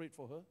hand and prayed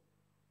for her.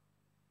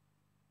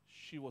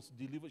 She was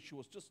delivered. She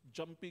was just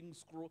jumping,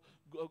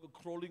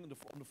 crawling on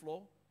the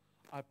floor.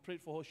 I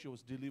prayed for her. She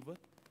was delivered.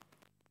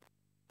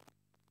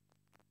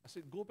 I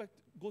said, go to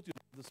your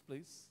mother's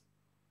place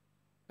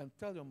and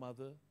tell your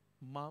mother,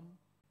 Mom,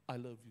 I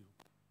love you.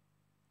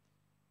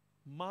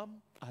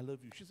 Mom, I love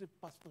you. She said,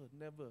 Pastor,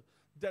 never.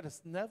 That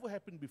has never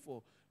happened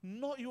before.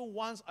 Not even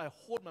once I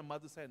hold my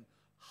mother's hand.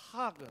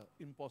 Hug her,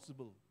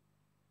 impossible.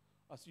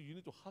 I said, you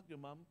need to hug your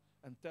mom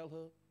and tell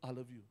her, I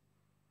love you.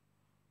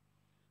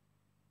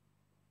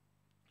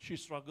 She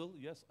struggled.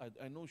 Yes,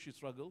 I know she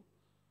struggled.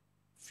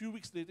 Few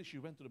weeks later, she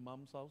went to the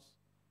mom's house.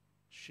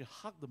 She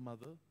hugged the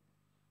mother.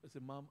 I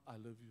said, Mom, I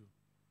love you.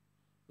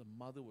 The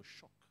mother was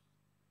shocked.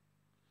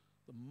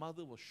 The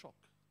mother was shocked.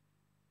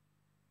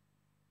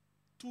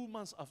 2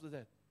 months after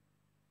that,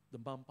 the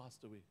mom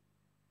passed away.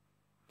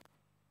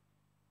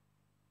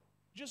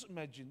 Just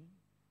imagine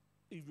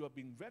if you are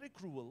being very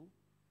cruel,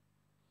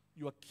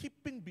 you are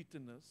keeping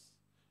bitterness,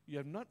 you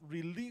have not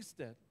released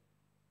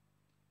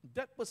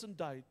that person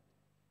died,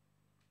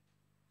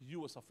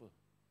 you will suffer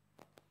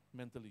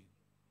mentally.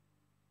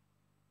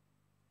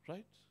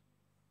 Right?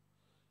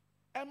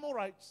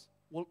 Amorites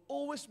will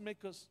always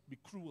make us be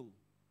cruel.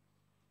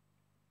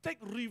 Take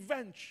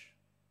revenge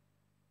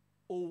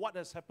over what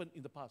has happened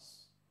in the past.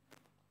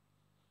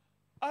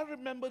 I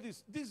remember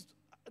this.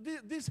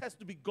 This has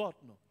to be God.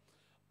 No?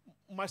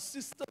 My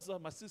sisters,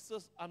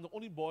 I'm the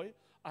only boy.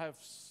 I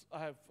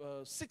have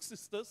 6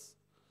 sisters.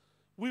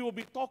 We will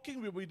be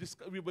talking, we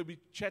will be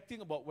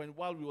chatting about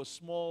while we were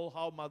small,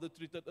 how mother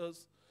treated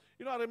us.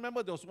 I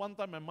remember there was one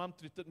time my mom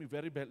treated me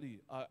very badly.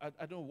 I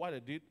don't know what I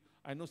did.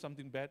 I know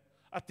something bad.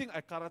 I think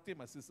I karate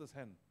my sister's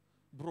hand.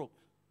 Broke.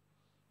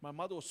 My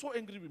mother was so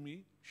angry with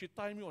me, she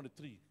tied me on a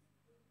tree.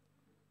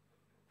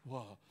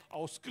 Wow. I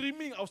was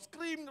screaming. Ah!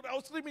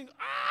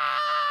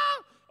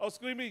 I was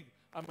screaming.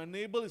 And my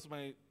neighbor is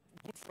my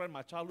good friend,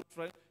 my childhood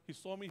friend. He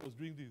saw me, he was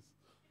doing this.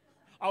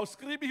 I was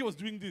screaming, he was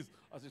doing this.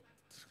 I said,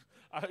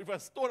 if I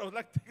stone, I would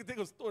like to take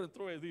a stone and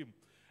throw it at him.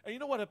 And you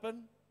know what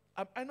happened?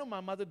 I know my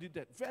mother did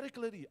that very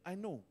clearly. I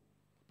know.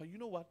 But you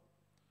know what?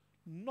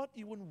 Not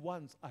even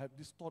once I have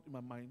this thought in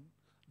my mind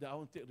that I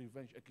want to take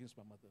revenge against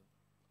my mother.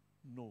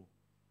 No.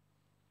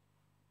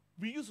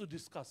 We used to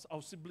discuss,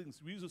 our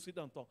siblings, we used to sit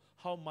down and talk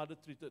how mother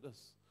treated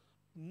us.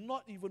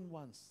 Not even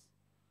once.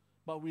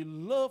 But we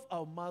love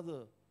our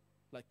mother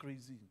like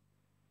crazy.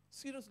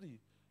 Seriously.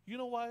 You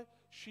know why?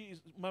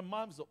 My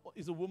mom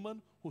is a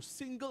woman who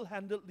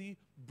single-handedly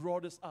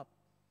brought us up.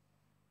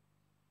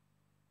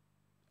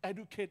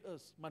 Educate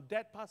us. My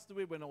dad passed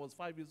away when I was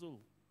 5 years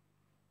old.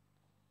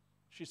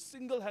 She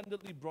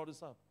single-handedly brought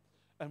us up.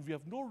 And we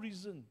have no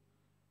reason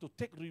to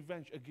take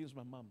revenge against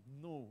my mom.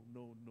 No,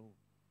 no, no.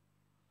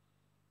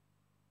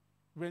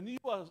 When you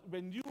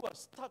are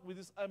stuck with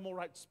this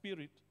Amorite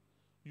spirit,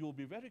 you will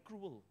be very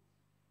cruel.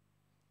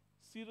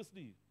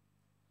 Seriously.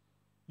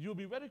 You'll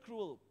be very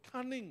cruel,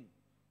 cunning.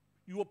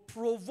 You will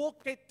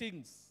provocate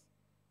things.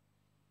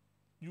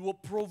 You will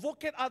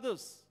provocate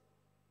others.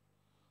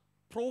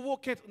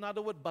 Provocate, in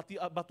other words, batu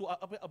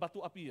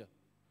api. Ya?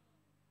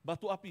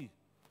 Batu api.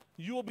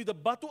 You will be the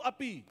batu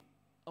api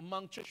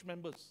among church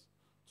members,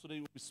 so they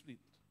will be split.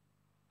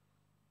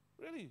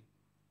 Really.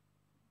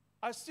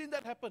 I've seen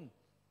that happen.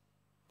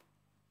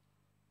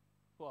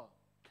 Wow.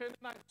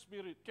 Canaanite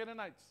spirit,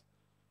 Canaanites,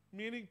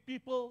 meaning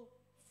people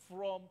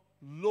from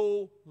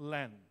low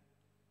land.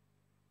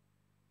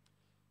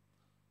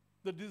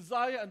 The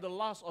desire and the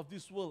lust of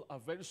this world are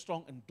very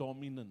strong and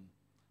dominant.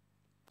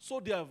 So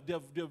they like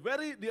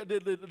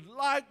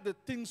the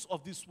things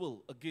of this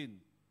world again.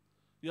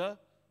 Yeah?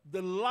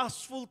 The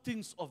lustful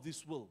things of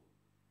this world.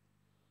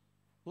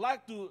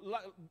 Likes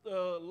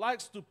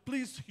to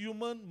please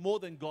human more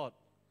than God.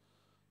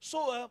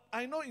 So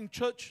I know in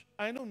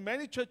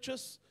many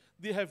churches,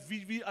 they have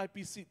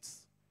VVIP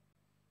seats.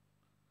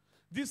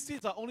 These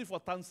seats are only for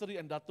Tan Sri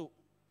and Datuk.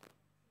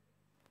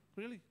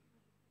 Really?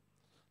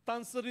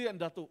 Tan Sri and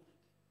Datuk.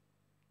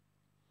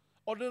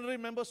 Ordinary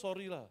member,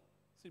 sorry lah.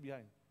 Sit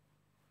behind.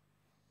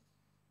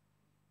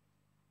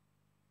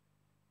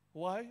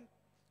 Why?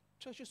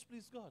 Churches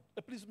please God,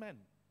 please man,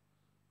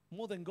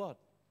 more than God.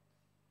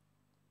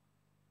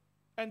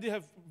 And they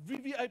have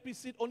VVIP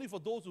seat only for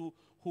those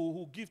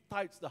who give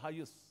tithes the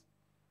highest.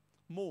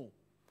 More.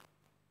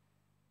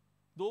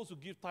 Those who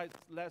give tithes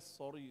less,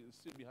 sorry,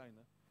 sit behind.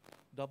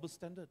 Double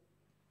standard.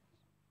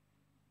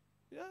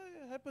 Yeah,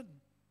 it happened.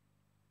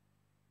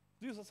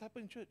 This has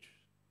happened in church.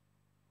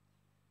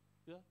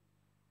 Yeah.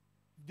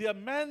 They are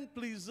man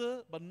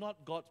pleaser, but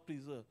not God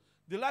pleaser.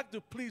 They like to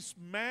please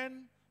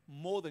man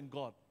more than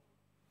God.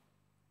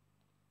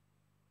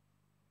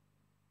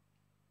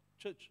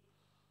 Church,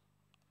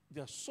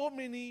 there are so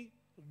many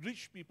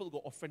rich people who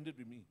got offended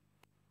with me.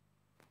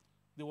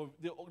 They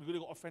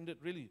got offended,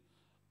 really.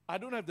 I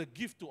don't have the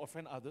gift to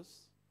offend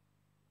others.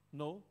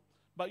 No.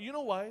 But you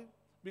know why?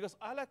 Because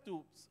I like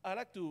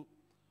to,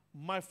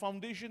 my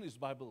foundation is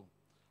Bible.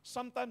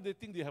 Sometimes they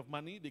think they have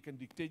money, they can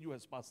dictate you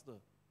as pastor.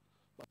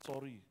 But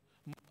sorry.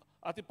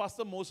 I think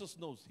Pastor Moses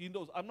knows. He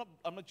knows. I'm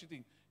not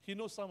cheating. He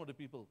knows some of the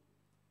people.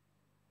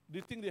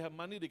 They think they have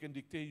money, they can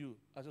dictate you.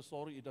 I said,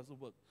 sorry, it doesn't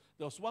work.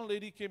 There was one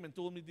lady came and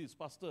told me this,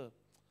 Pastor,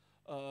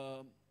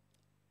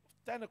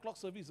 10 o'clock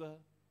service,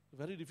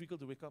 very difficult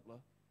to wake up.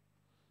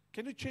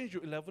 Can you change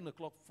your 11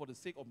 o'clock for the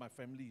sake of my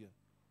family?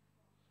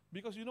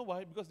 Because you know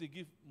why? Because they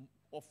give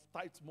of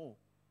tithes more.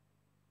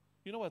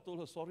 You know what I told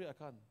her? Sorry, I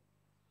can't.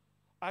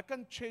 I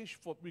can't change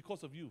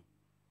because of you.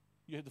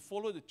 You have to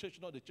follow the church,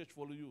 not the church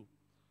follow you.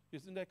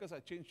 Isn't that because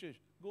I changed church?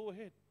 Go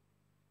ahead.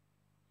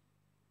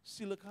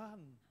 Silakan.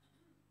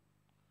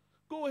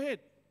 Go ahead.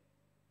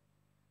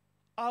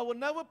 I will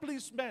never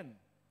please men.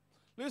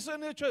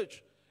 Listen here,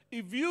 church.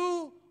 If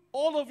you,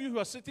 all of you who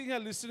are sitting here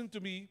listening to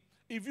me,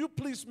 if you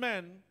please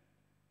men,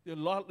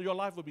 your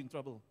life will be in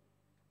trouble.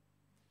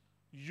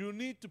 You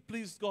need to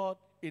please God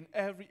in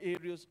every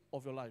areas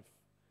of your life.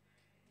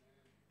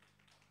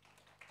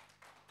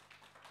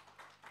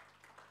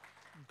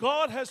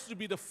 God has to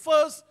be the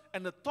first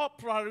and the top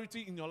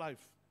priority in your life.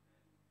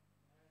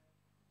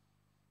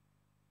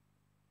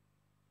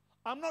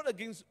 I'm not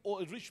against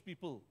all rich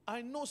people.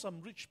 I know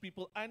some rich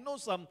people. I know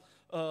some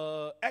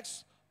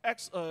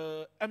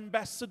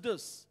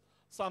ex-ambassadors,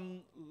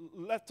 some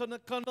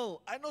lieutenant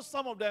colonel. I know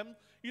some of them.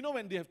 You know,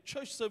 when they have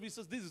church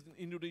services, this is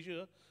in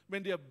Indonesia,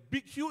 when they have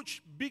big,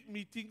 huge, big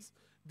meetings,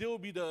 they will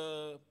be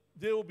the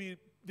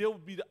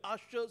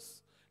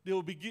ushers. They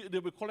will be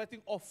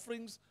collecting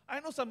offerings.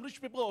 I know some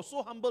rich people are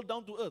so humble,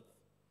 down to earth.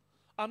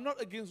 I'm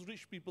not against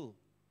rich people,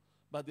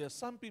 but there are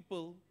some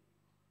people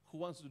who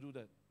wants to do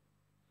that.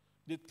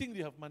 They think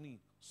they have money.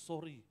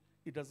 Sorry,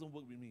 it doesn't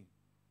work with me.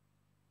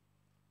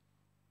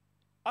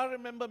 I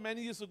remember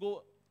many years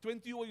ago,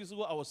 20 years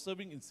ago, I was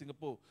serving in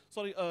Singapore.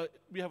 Sorry,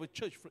 we have a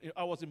church.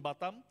 I was in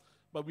Batam,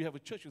 but we have a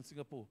church in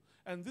Singapore.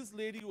 And this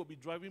lady will be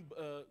driving,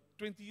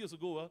 20 years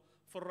ago,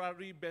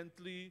 Ferrari,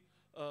 Bentley,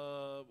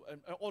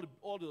 and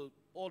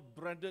all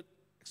branded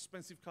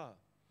expensive car.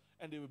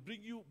 And they will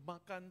bring you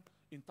makan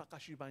in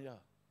Takashimaya.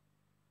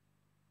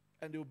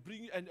 And they will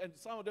bring, and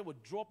some of them will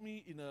drop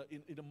me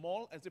in a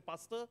mall and say,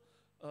 Pastor,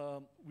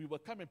 we will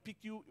come and pick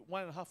you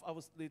 1.5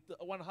 hours later.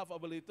 1.5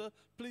 hours later,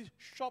 please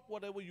shop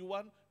whatever you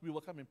want. We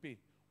will come and pay.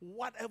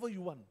 whatever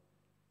you want.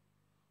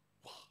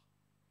 Wow.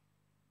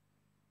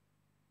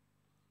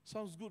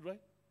 Sounds good,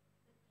 right?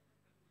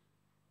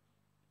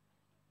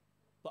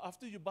 But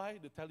after you buy,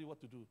 they tell you what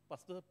to do.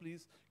 Pastor,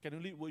 please, can you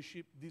lead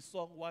worship? This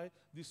song, why?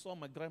 This song,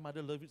 my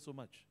grandmother loved it so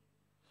much.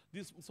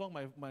 This song,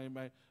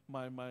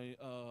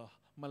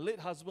 my late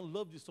husband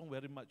loved this song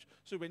very much.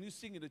 So when you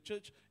sing in the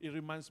church, it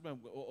reminds me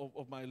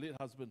of my late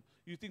husband.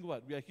 You think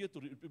what? We are here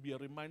to be a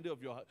reminder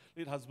of your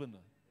late husband.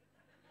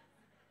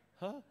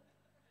 Huh?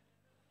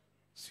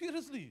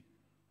 Seriously.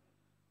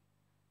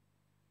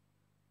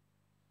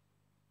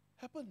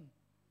 Happened.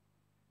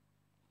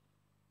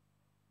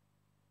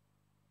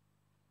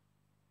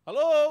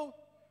 Hello?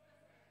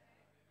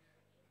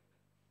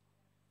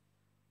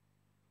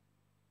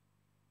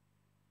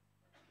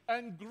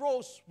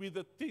 Engrossed with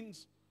the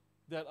things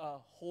that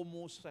are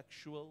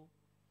homosexual,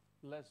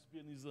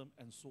 lesbianism,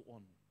 and so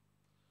on.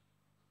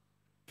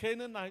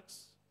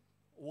 Canaanites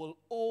will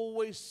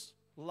always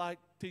like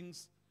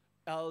things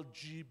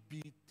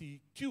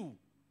LGBTQ.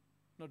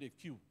 No, they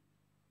Q.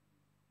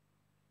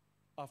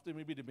 After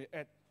maybe they may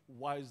add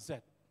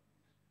YZ.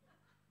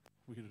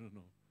 We don't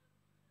know.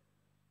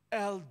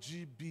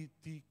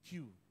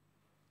 LGBTQ.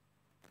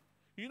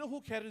 You know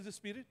who carries the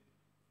spirit?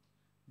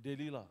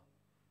 Delilah.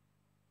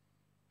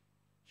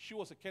 She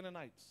was a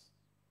Canaanite.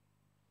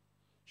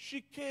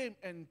 She came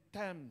and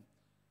tamed,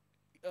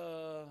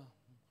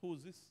 who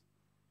is this?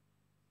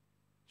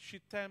 She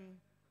tamed,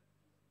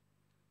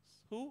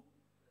 who?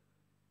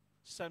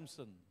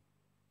 Samson.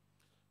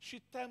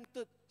 She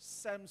tempted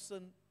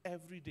Samson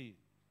every day.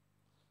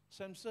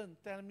 Samson,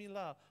 tell me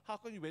lah, how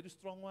come you very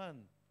strong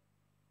one?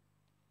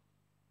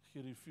 He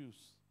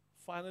refused.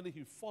 Finally,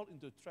 he fell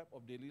into the trap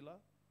of Delilah.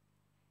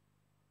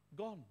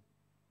 Gone.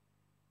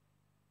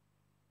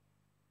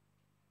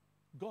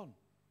 Gone.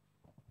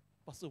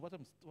 Pastor, what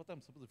time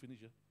I'm supposed to finish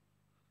here?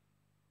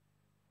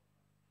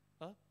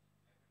 Huh?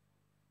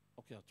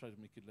 Okay, I'll try to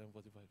make it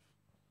 11:45.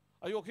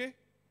 Are you okay?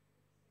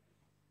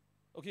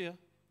 Okay, yeah?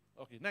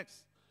 Okay,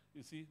 next.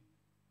 You see,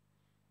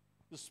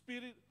 the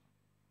Spirit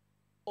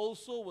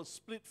also will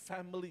split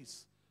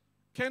families.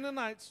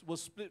 Canaanites will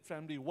split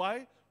family.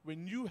 Why?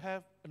 When you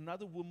have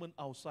another woman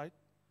outside,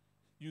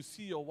 you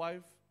see your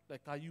wife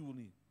like kayu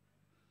only.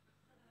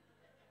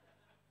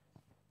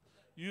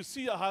 You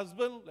see your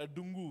husband like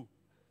dungu.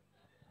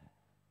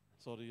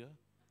 Sorry, yeah?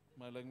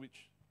 My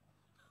language.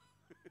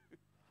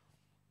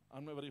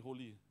 I'm not very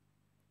holy.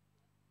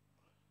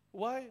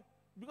 Why?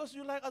 Because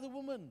you like other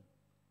women.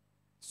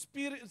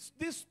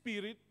 This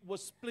spirit will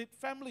split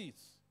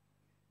families.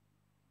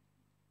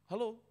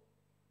 Hello?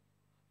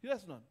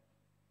 Yes, none.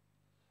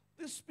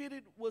 This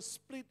spirit will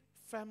split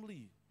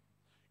family.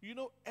 You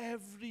know,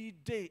 every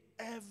day,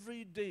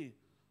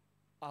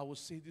 I will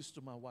say this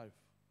to my wife.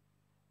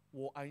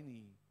 我爱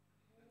你.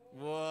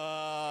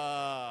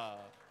 Wow.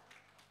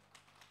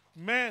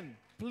 Man,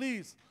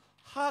 please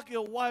hug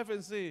your wife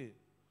and say,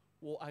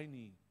 我爱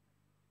你.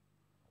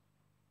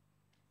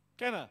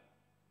 Can I?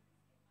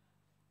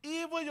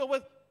 Even your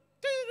wife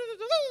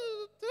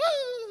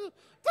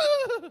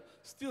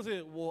still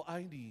say, 我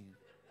爱你.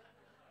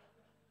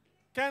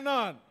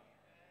 Cannot.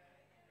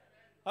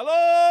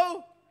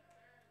 Hello?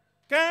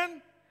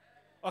 Can?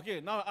 Okay,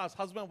 now I ask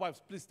husband and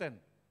wives, please stand.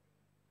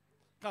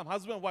 Come,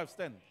 husband and wife,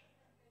 stand.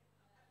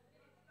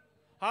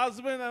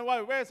 Husband and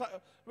wife,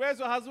 where's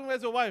your husband,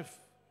 where's your wife?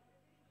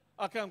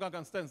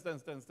 Come, stand.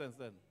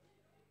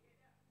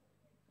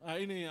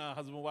 Ini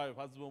husband,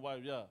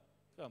 wife, yeah.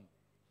 Come.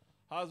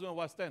 Husband and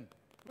wife, stand.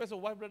 Where's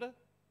your wife, brother?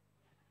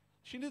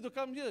 She needs to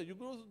come here. You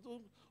go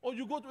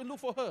and look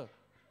for her.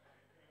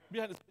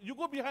 You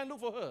go behind, look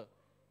for her.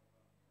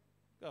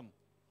 Come.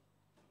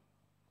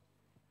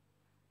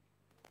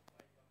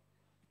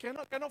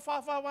 Cannot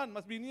far one,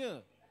 must be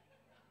near.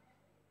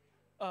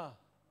 Come.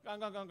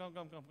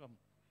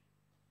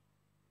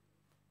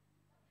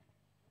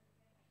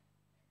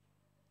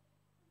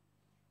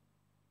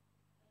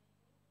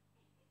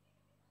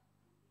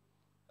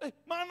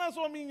 Mana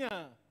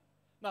suaminya?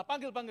 Nah,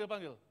 panggil.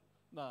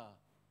 Nah.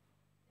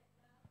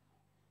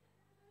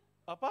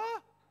 Apa?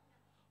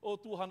 Oh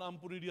Tuhan,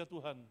 ampuni dia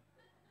Tuhan.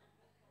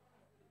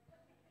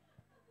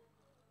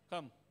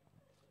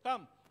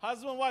 Come,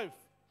 husband, wife.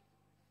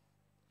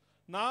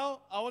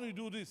 Now, I want you to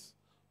do this.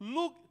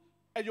 Look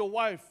at your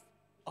wife,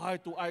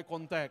 eye-to-eye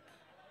contact.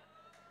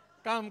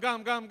 Come.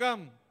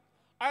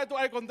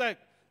 Eye-to-eye contact.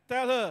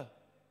 Tell her,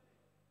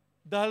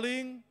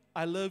 darling,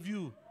 I love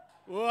you.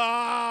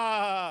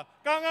 Wow!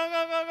 Come,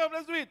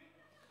 let's do it.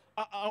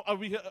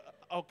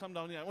 I'll come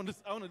down here. I want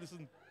to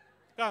listen.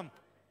 Come.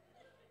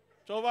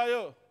 Coba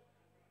yuk.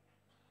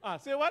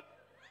 Say what?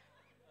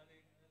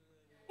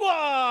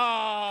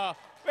 Wow!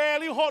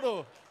 Very hot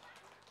oh.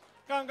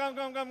 Come.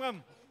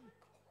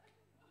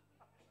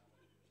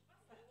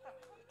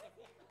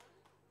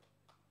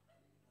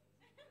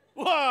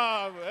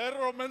 Wow, very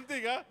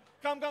romantic, huh?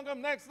 Come.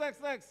 Next.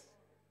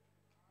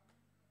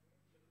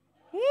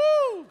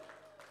 Woo!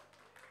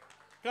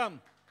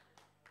 Come.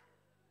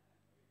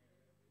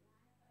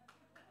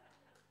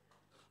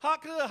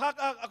 Hug her, hug,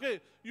 hug.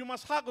 Okay, you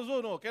must hug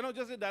also, no. Cannot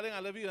just say, darling, I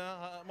love you.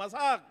 Must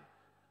hug.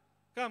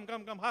 Come,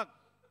 come, come, hug.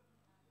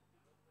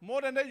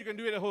 More than that, you can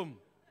do it at home.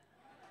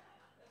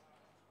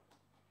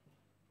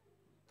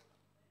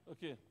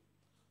 Okay.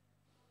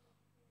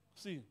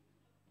 See,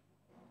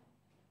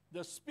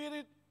 the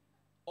spirit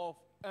of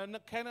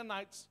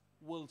Canaanites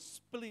will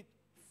split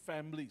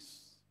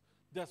families.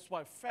 That's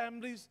why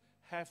families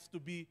have to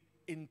be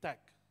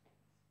intact.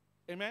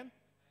 Amen?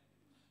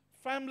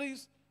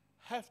 Families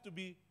have to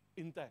be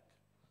intact.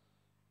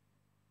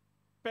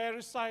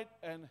 Parasite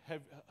and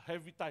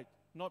heavitite,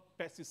 not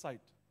pesticide.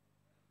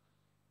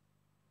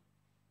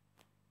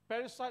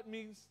 Parasite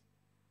means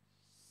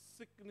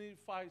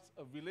signifies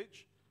a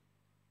village.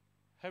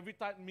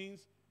 Heavitite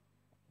means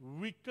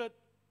wicked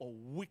or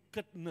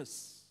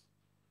wickedness.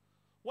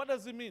 What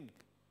does it mean?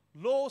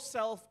 Low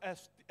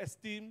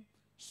self-esteem,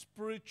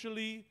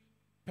 spiritually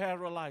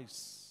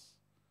paralyzed.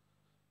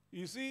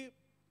 You see,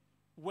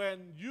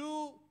 when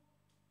you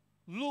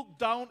look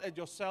down at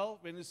yourself,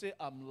 when you say,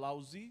 I'm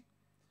lousy,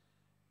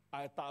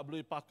 I tak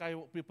boleh pakai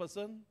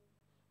person,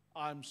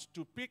 I'm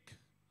stupid,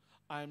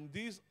 I'm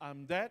this,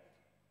 I'm that,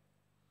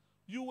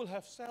 you will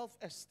have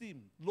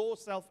self-esteem, low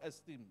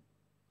self-esteem.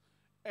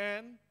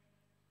 And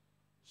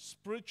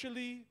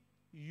spiritually,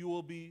 you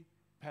will be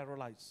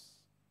paralyzed.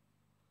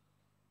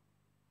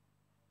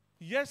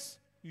 Yes,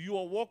 you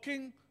are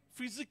walking,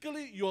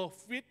 physically you are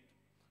fit,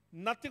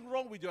 nothing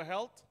wrong with your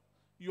health,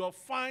 you are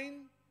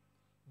fine,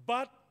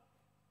 but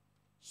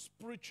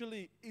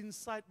spiritually,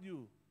 inside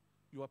you,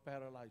 you are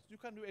paralyzed. You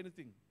can't do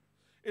anything.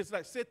 It's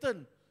like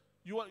Satan.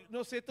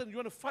 Satan, you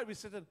want to fight with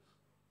Satan.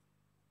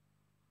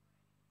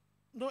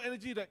 No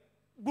energy, like,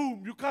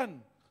 boom, you can't.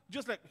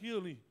 Just like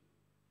healing.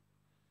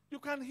 You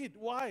can't hit.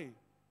 Why?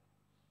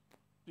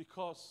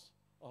 Because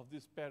of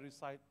this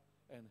parasite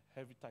and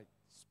heavitite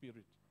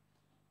spirit.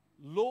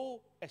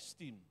 Low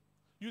esteem.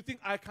 You think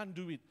I can't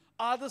do it.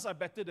 Others are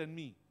better than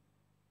me.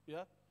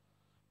 Yeah?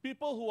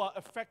 People who are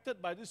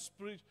affected by this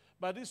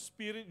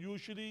spirit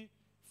usually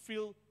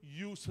feel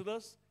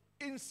useless,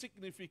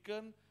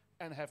 insignificant,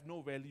 and have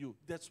no value.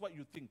 That's what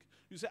you think.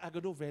 You say, I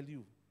got no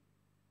value.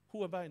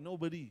 Who am I?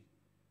 Nobody.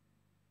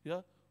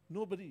 Yeah?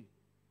 Nobody.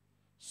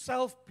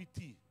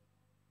 Self-pity.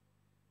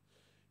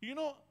 You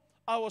know,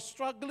 I was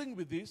struggling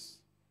with this.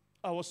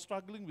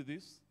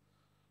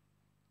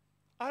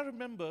 I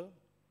remember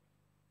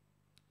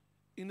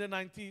in the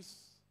 90s,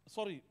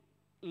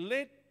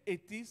 late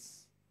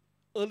 80s,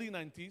 early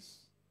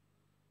 90s,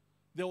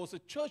 there was a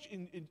church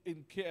in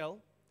KL.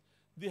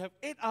 They have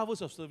 8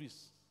 hours of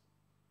service.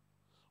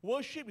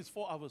 Worship is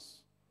 4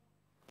 hours.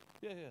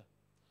 Yeah.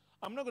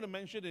 I'm not going to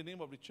mention the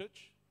name of the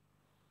church,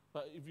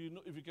 but if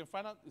you can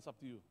find out, it's up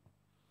to you.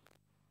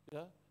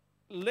 Yeah.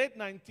 Late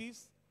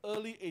 90s,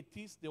 early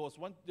 80s, there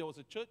was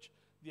a church.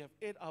 They have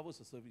 8 hours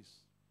of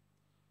service.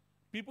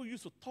 People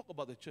used to talk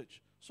about the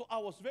church. So I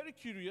was very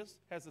curious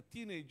as a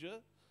teenager,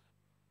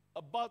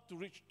 about to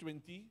reach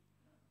 20.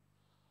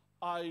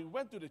 I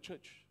went to the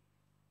church.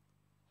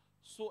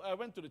 So I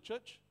went to the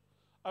church.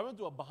 I went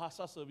to a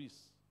Bahasa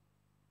service.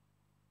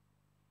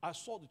 I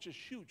saw the church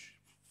huge.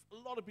 A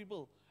lot of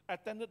people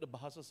attended the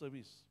Bahasa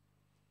service.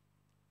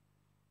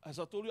 As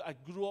I told you, I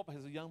grew up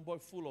as a young boy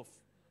full of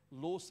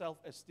low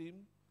self-esteem.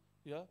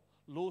 Yeah,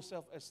 low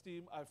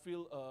self-esteem. I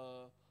feel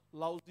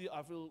lousy.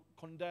 I feel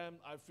condemned.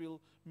 I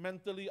feel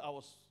mentally I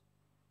was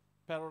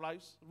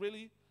paralyzed.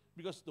 Really,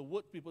 because the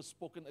word people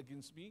spoken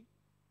against me.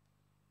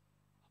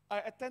 I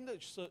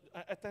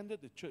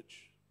attended the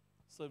church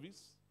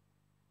service.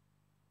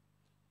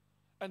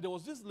 And there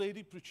was this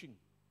lady preaching.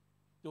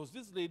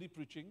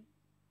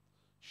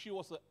 She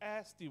was an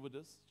air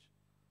stewardess.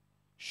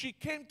 She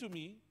came to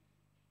me.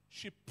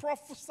 She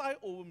prophesied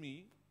over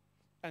me.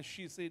 And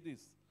she said this.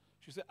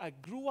 She said, I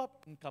grew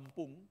up in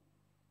Kampung.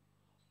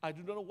 I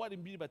do not know what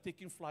it means by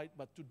taking flight,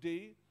 but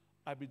today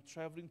I've been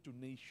traveling to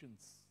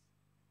nations.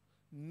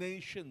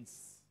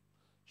 Nations.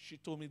 She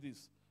told me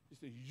this. She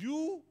said,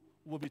 you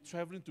will be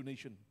traveling to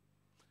nations.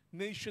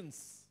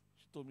 Nations.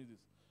 She told me this.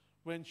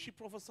 When she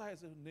prophesied, I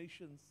said,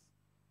 nations.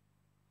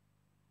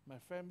 My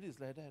family is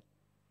like that.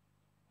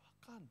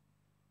 I can't.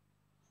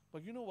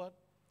 But you know what?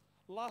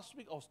 Last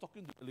week I was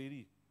talking to a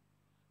lady.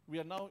 We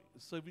are now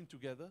serving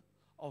together.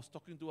 I was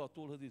talking to her, I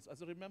told her this. I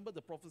said, remember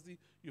the prophecy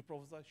you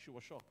prophesied? She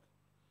was shocked.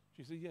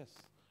 She said, yes.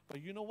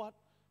 But you know what?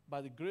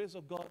 By the grace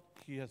of God,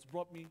 He has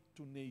brought me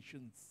to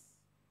nations.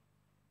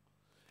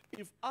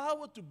 If I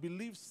were to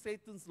believe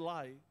Satan's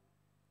lie,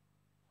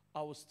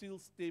 I would still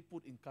stay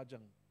put in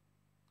Kajang.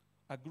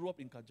 I grew up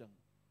in Kajang.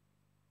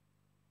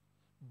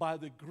 By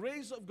the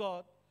grace of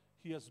God,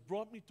 He has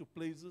brought me to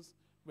places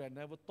where I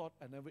never thought,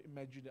 I never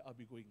imagined that I'll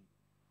be going.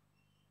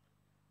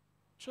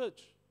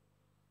 Church,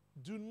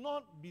 do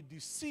not be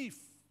deceived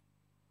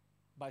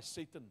by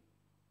Satan.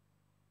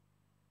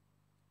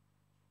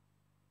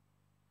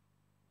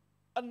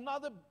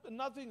 Another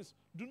thing is,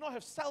 do not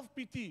have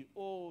self-pity.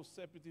 Oh,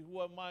 self-pity,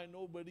 who am I?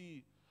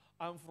 Nobody.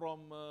 I'm from,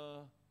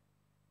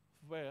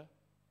 where?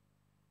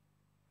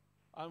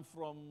 I'm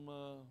from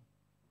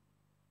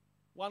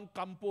one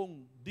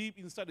kampung, deep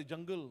inside the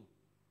jungle.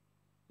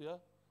 Yeah?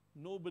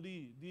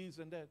 Nobody, this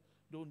and that.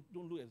 Don't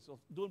look at yourself.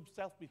 Don't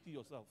self-pity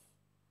yourself.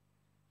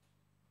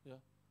 Yeah?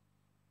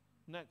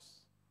 Next,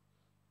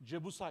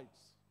 Jebusites.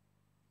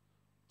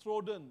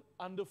 Trodden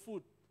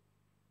underfoot,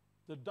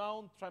 the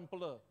down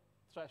trampler,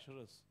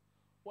 treacherous.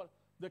 What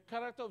the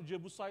character of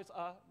Jebusites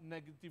are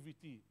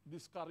negativity,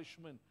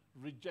 discouragement,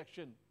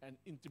 rejection, and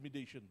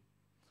intimidation.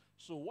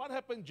 So what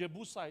happened,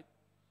 Jebusite?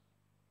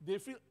 They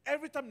feel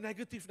every time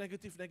negative,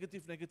 negative,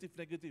 negative, negative,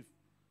 negative.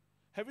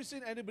 Have you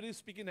seen anybody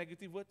speaking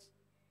negative words?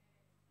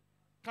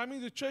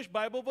 Coming to church,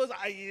 Bible verse,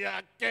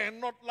 I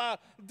cannot laugh.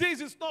 This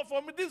is not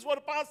for me, this is for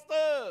the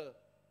pastor.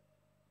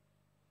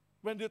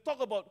 When they talk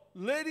about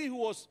lady who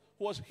was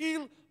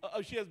healed,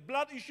 she has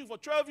blood issue for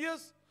 12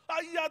 years,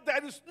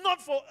 that is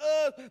not for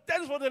us,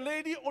 that is for the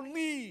lady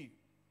only.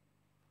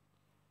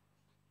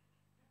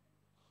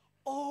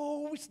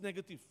 Always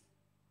negative.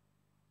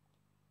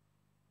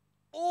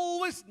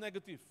 Always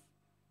negative.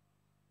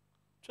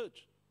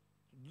 Church,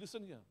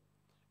 listen here.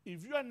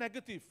 If you are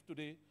negative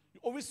today,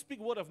 you always speak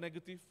word of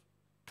negative,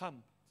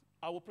 come.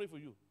 I will pray for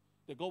you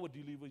that God will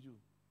deliver you.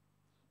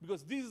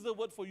 Because this is the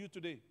word for you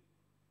today.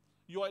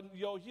 You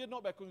are here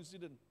not by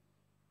coincidence.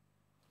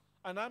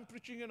 And I'm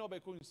preaching here not by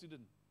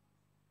coincidence.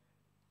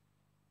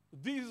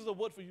 This is the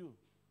word for you.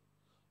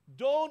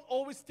 Don't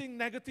always think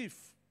negative.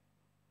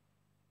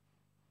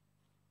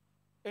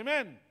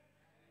 Amen.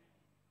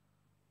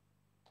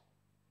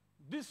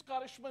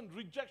 Discouragement,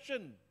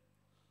 rejection.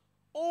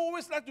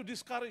 Always like to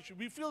discourage.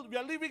 We feel we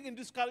are living in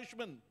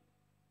discouragement.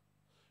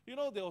 You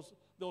know, there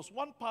was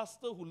one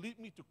pastor who led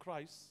me to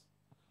Christ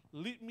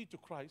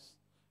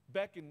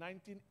back in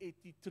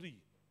 1983.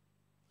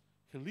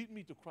 He led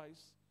me to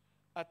Christ.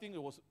 I think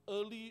it was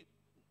early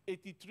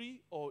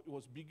 83 or it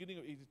was beginning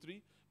of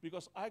 83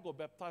 because I got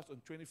baptized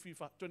on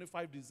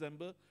 25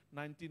 December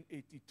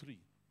 1983.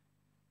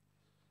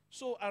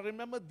 So I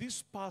remember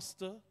this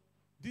pastor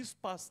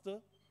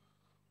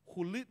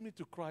who led me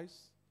to Christ,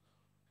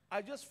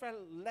 I just felt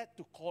led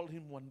to call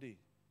him one day.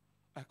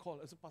 I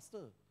said,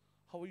 Pastor,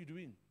 how are you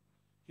doing?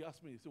 He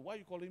asked me, he said, why are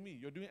you calling me?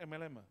 You're doing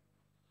MLM.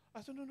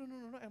 I said, no,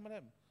 not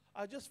MLM.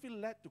 I just feel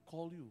led to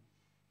call you.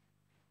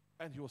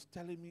 And he was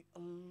telling me a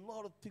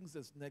lot of things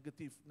that's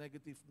negative.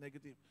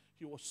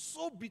 He was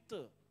so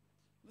bitter.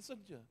 Listen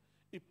here.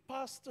 If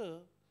pastor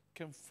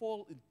can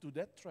fall into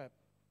that trap,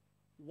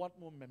 what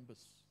more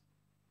members?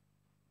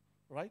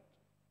 Right?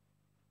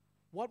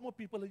 What more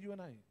people are you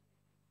and I?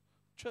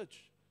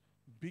 Church,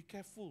 be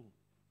careful.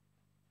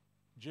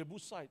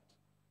 Jebusite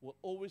will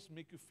always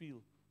make you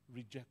feel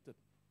rejected.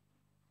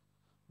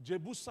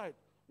 Jebusite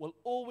will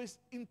always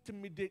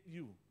intimidate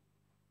you.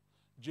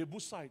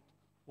 Jebusite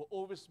will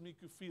always make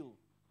you feel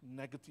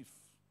negative.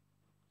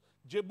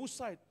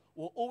 Jebusite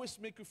will always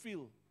make you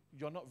feel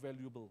you're not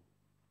valuable.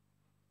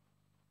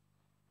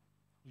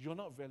 You're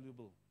not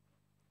valuable.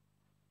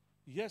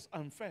 Yes,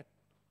 I'm fat,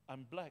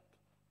 I'm black,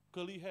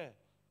 curly hair,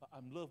 but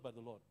I'm loved by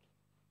the Lord.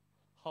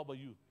 How about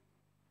you?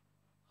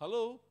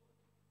 Hello?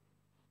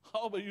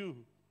 How about you?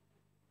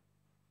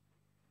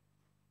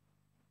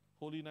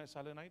 Holy night,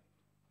 silent night?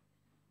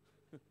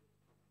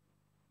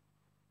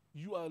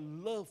 You are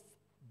loved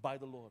by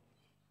the Lord.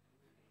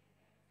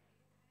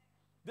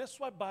 That's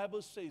why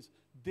Bible says,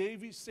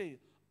 David said,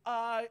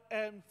 I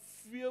am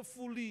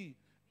fearfully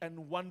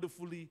and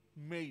wonderfully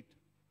made.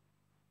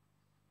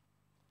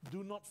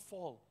 Do not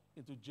fall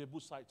into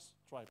Jebusite's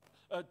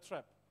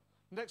trap.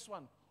 Next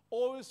one,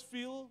 always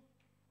feel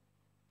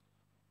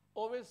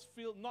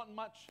not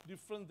much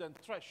different than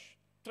trash.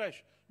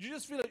 You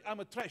just feel like I'm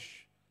a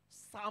trash.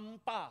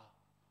 Sampah.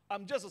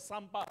 I'm just a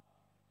sampah.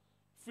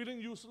 Feeling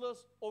useless,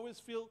 always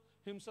feel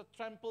himself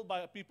trampled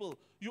by people.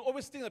 You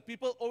always think that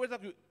people always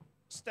have to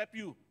step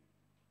you.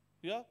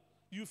 Yeah?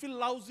 You feel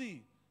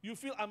lousy. You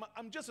feel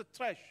I'm just a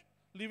trash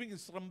living in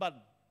Seremban.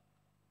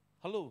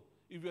 Hello?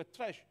 If you're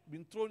trash,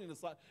 been thrown in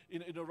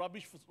the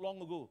rubbish for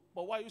long ago.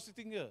 But why are you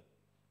sitting here?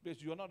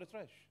 Because you are not the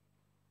trash.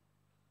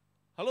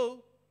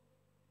 Hello?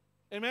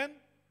 Amen?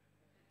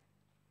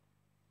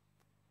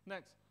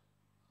 Next.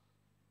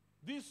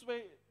 This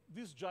way,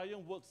 this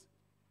giant works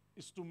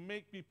is to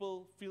make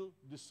people feel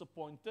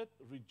disappointed,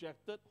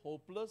 rejected,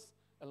 hopeless,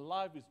 and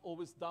life is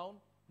always down,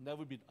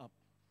 never been up.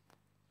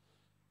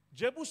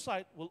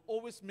 Jebusite will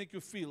always make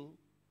you feel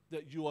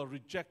that you are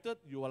rejected,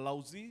 you are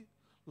lousy,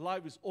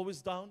 life is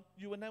always down,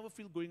 you will never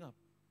feel going up.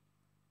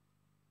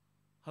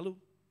 Hello?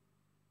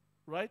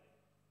 Right?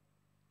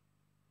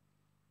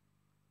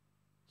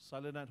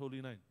 Silent night,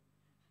 holy night.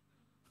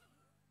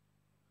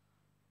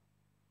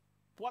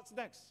 What's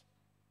next?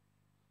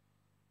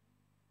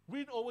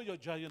 Win over your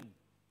giant.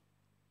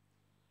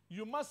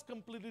 You must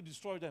completely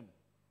destroy them.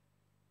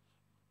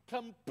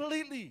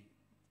 Completely.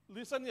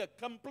 Listen here,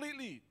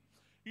 completely.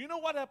 You know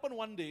what happened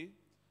one day?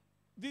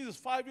 This is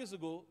 5 years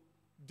ago.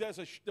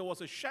 There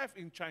was a chef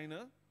in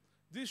China.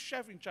 This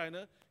chef in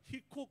China,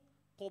 he cooked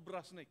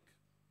cobra snake.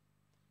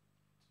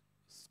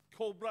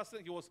 Cobra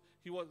snake.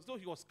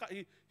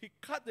 He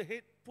cut the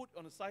head, put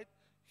on the side.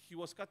 He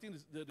was cutting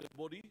the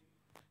body.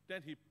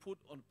 Then he put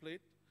on a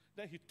plate.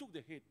 Then he took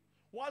the head.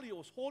 While he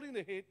was holding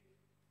the head,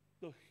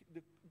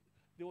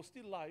 the they were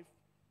still alive.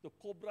 The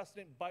cobra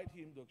snake bite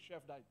him, the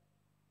chef died.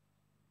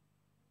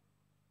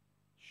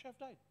 Chef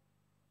died.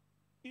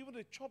 Even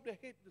they chopped the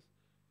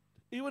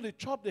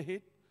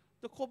head.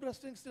 The cobra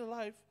snake still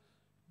alive.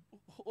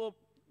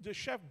 The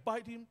chef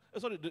bite him.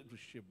 Sorry, the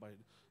chef bite.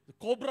 The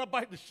cobra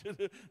bite the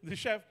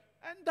chef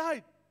and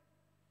died.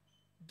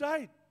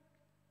 Died.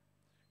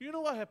 You know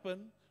what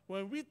happened?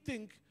 When we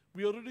think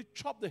we already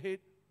chopped the head,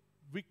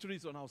 victory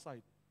is on our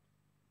side.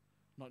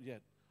 Not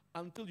yet.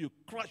 Until you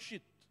crush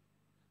it,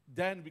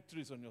 then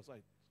victory is on your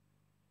side.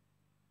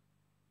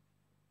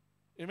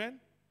 Amen?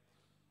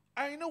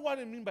 I know what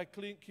I mean by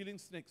killing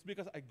snakes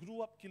because I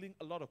grew up killing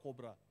a lot of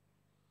cobra.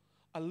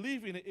 I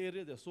live in an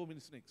area there are so many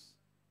snakes.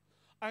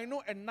 I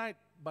know at night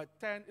by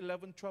 10,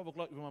 11, 12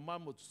 o'clock, when my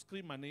mom would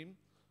scream my name,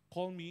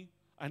 call me,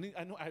 I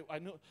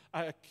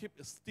keep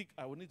a stick.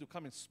 I would need to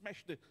come and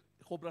smash the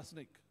cobra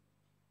snake.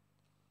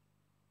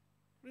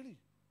 Really?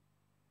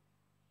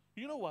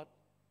 You know what?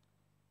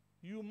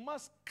 You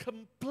must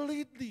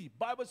completely,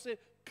 Bible says,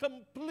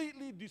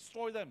 completely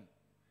destroy them.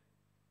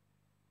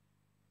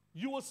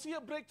 You will see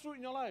a breakthrough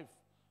in your life.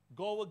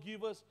 God will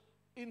give us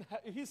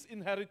His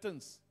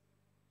inheritance.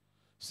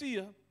 See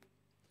here,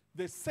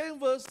 the same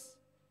verse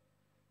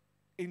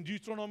in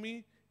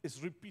Deuteronomy is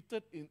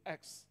repeated in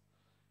Acts.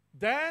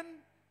 Then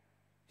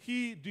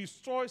He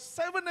destroys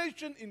 7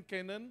 nations in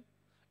Canaan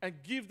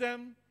and give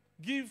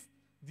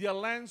their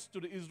lands to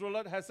the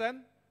Israelites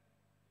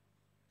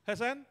as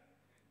an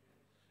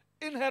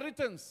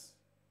inheritance.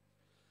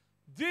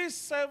 These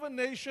 7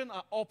 nations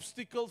are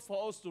obstacles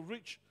for us to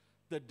reach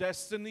the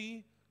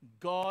destiny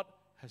God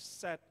has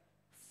set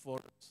for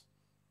us.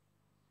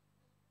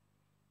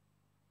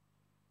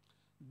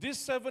 These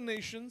 7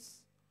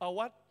 nations are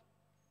what?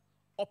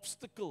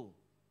 Obstacle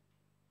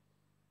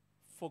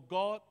for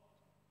God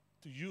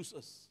to use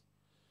us.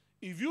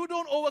 If you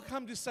don't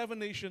overcome these 7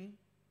 nations,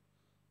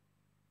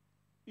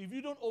 if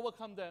you don't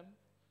overcome them,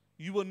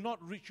 you will not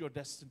reach your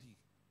destiny.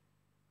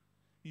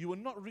 You will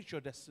not reach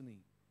your destiny.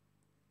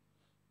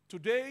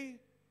 Today,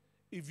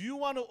 if you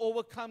want to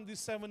overcome these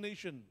 7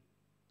 nations,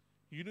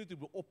 you need to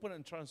be open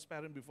and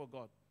transparent before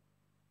God.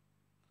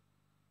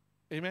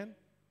 Amen?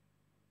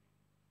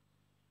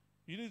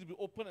 You need to be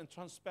open and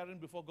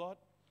transparent before God.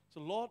 So,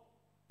 Lord,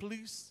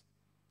 please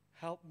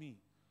help me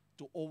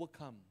to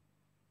overcome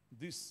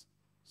this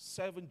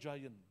 7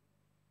 giants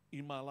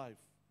in my life.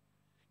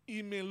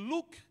 It may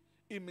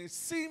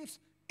seem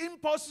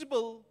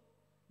impossible,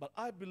 but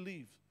I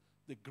believe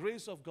the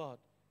grace of God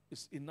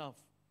is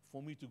enough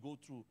for me to go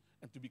through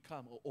and to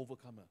become an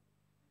overcomer.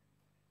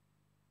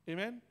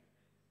 Amen?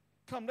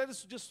 Come, let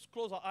us just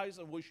close our eyes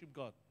and worship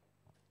God.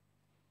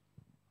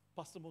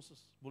 Pastor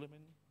Moses, boleh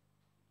main?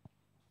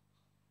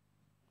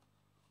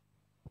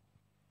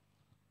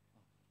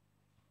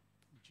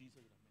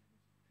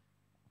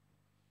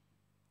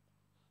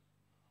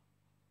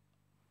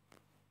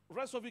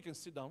 Rest of you can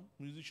sit down.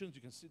 Musicians,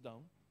 you can sit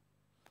down.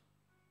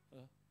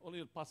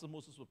 Only Pastor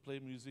Moses will play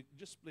music.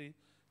 Just play.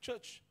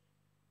 Church,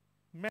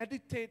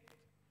 meditate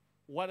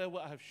whatever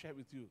I have shared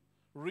with you.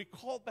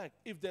 Recall back.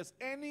 If there's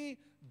any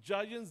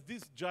giants,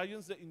 these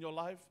giants that in your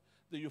life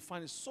that you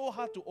find it so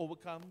hard to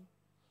overcome,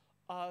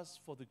 ask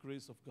for the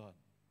grace of God.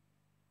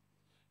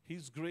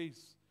 His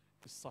grace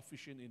is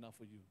sufficient enough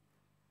for you.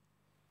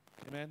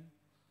 Amen.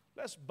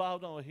 Let's bow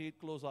down our head,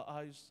 close our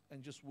eyes,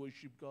 and just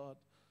worship God.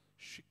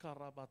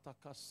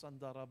 Shikarabataka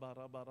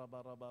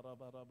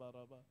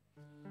sandarabarabarabarabarabarabaraba.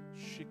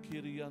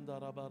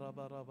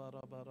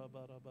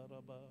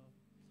 Shikiriandarabarabarabarabarabarabaraba.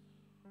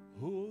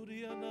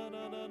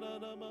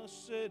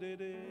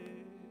 Horianararararamaserere.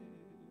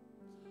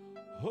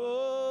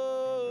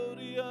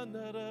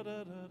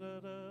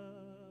 Horianararararara.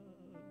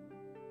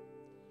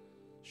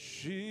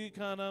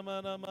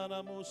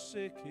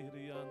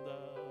 Shikanamanamanamosekirianda.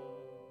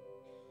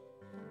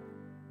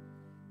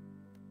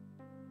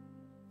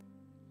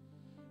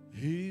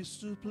 He's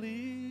to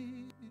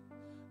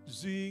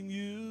pleasing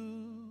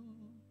you,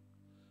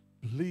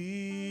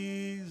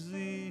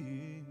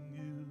 pleasing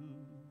you.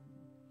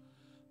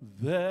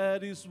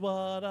 That is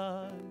what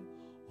I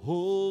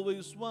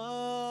always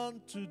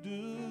want to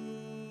do.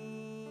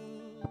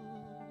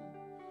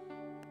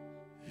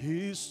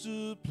 He's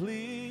to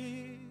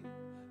pleasing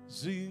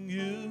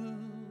you,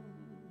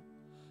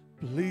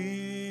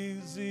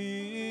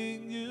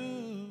 pleasing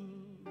you.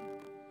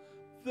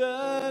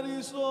 That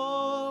is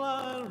all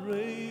I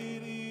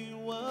really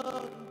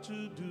want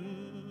to do.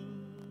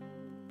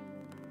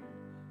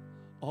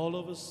 All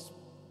of us,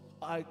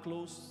 eye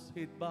closed,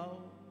 head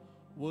bowed,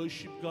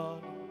 worship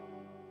God.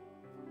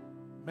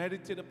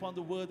 Meditate upon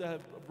the word that I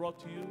have brought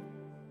to you.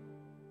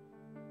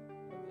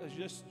 I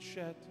just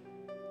shared.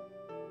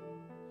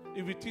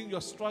 If you think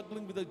you're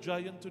struggling with a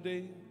giant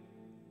today,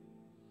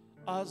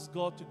 ask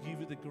God to give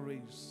you the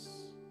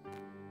grace.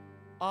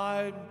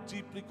 I'm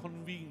deeply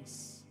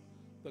convinced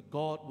that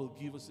God will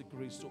give us the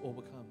grace to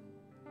overcome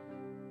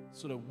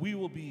so that we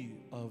will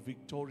be a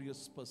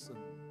victorious person.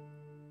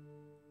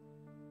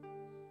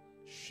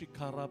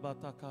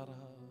 Shikarabatakara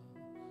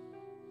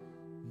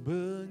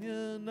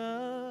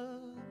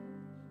menyenangkanmu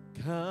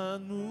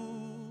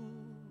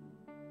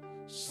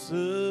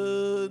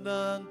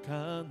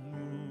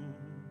senangkanmu.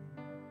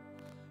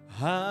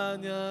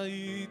 Hanya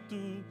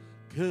itu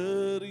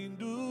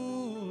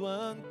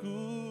kerinduanku,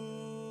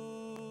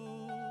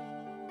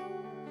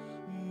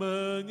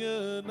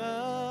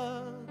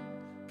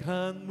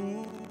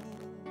 menyenangkanmu,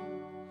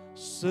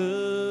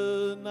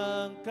 senangkan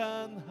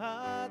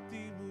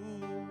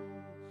hatimu.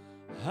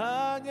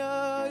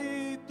 Hanya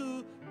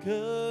itu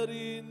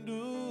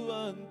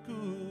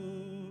kerinduanku,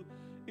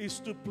 is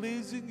to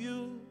pleasing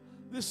you.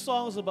 This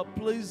song is about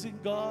pleasing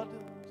God,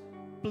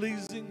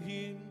 pleasing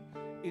Him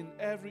in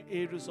every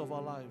areas of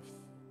our life.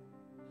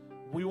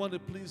 We want to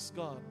please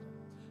God.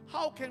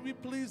 How can we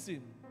please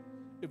Him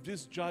if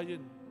this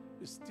giant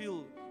is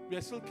still, we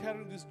are still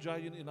carrying this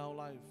giant in our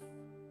life?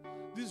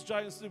 This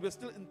giant, we are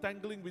still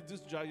entangling with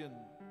this giant.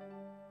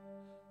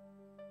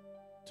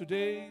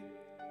 Today,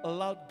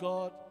 allow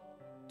God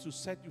to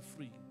set you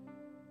free.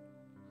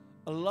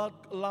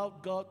 Allow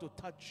God to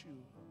touch you.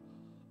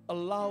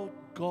 Allow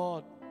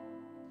God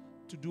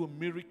to do a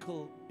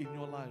miracle in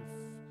your life.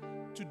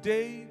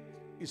 Today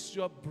is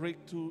your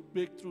breakthrough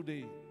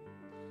day.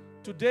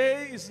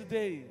 Today is the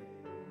day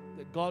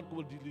that God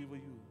will deliver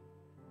you.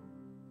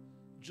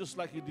 Just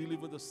like He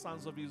delivered the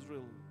sons of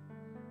Israel,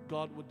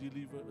 God will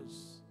deliver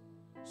us,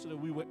 so that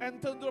we will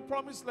enter into the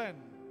promised land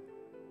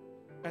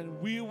and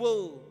we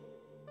will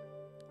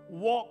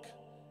walk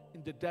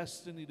in the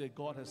destiny that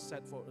God has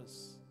set for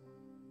us.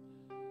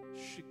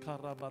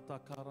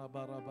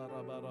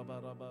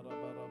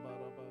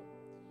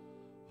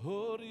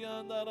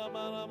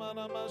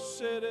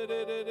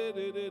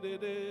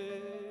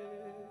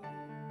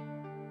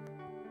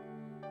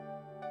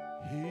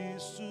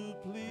 He's to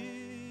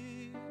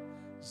pleasing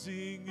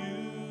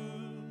you,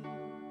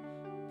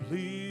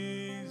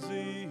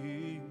 pleasing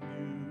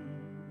you.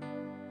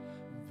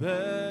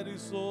 That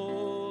is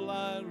all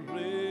I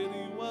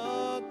really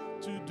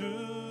want to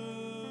do.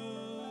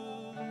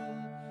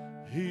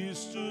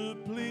 He's to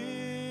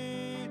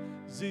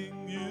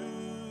pleasing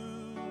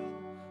you,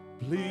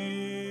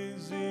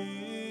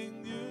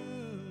 pleasing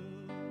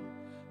you.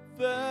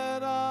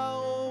 That I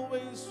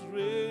always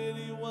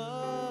really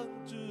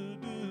want to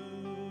do.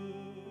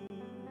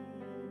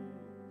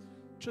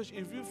 Church,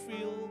 if you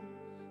feel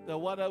that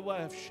whatever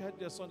I have shared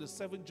this on the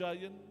seven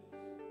giant,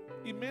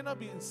 it may not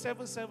be in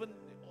seven,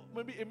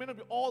 maybe it may not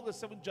be all the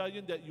seven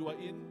giants that you are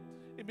in.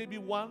 It may be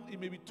one, it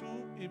may be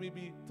two, it may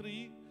be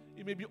three,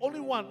 it may be only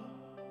one.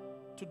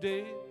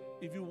 Today,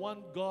 if you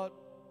want God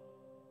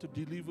to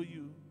deliver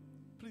you,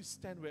 please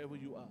stand wherever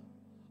you are.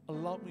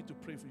 Allow me to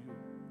pray for you.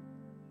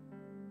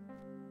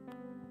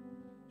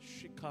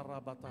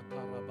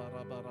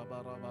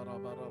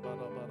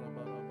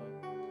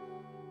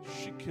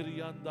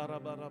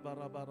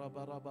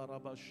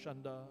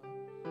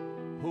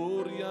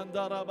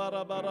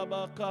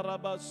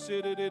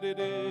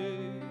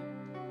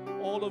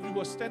 All of you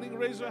who are standing,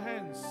 raise your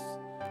hands.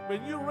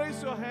 When you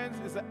raise your hands,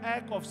 it's an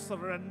act of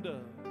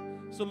surrender.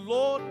 So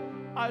Lord,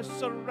 I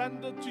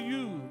surrender to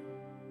you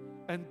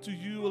and to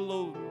you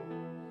alone.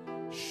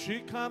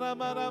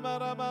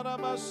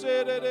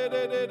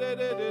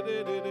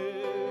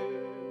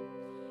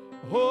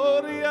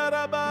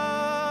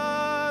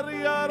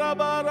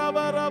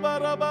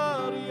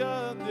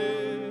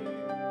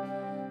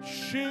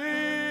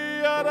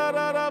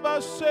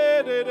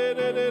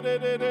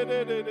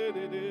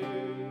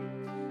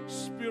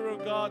 Spirit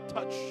of God,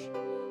 touch.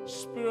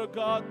 Spirit of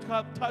God,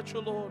 come touch, O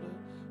Lord.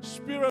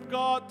 Spirit of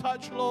God,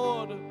 touch,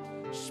 Lord.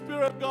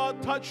 Spirit of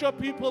God, touch your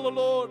people, O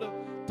Lord.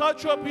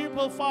 Touch your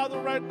people, Father,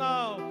 right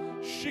now.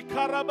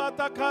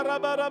 Shikarabata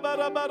karabara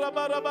bara bara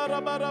bara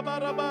bara bara bara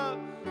bara.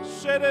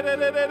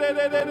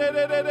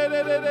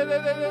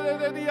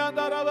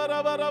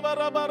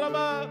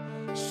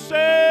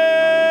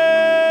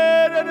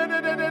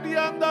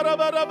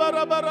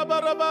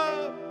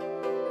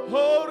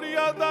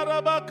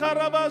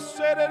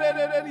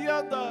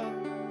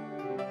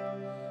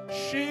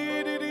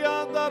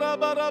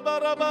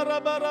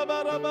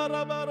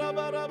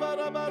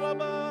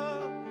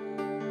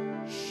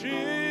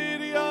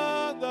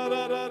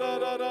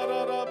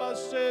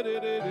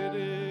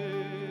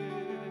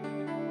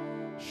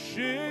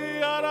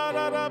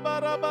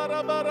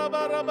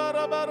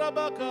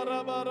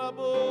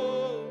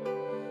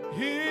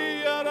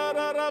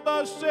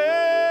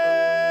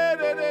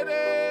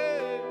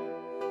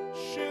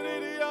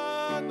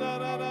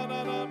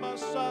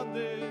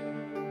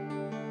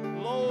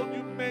 Lord,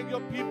 you make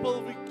your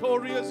people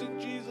victorious in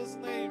Jesus'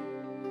 name.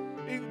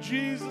 In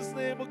Jesus'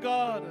 name, O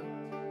God.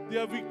 They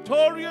are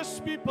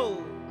victorious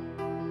people.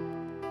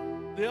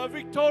 They are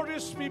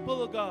victorious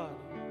people, O God.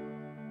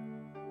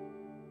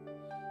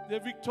 They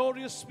are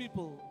victorious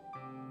people.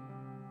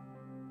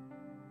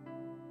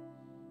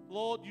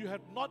 Lord, you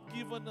have not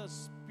given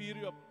us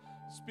spirit of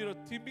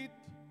timid.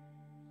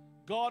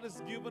 God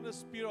has given us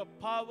spirit of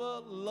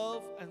power,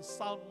 love, and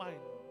sound mind.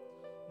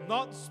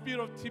 Not spirit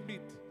of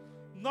timid,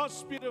 not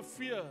spirit of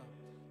fear.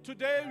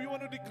 Today we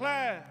want to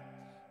declare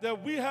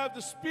that we have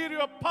the spirit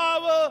of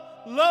power,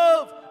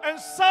 love, and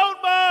sound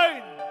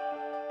mind.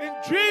 In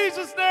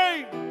Jesus'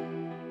 name.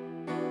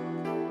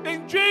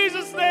 In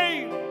Jesus'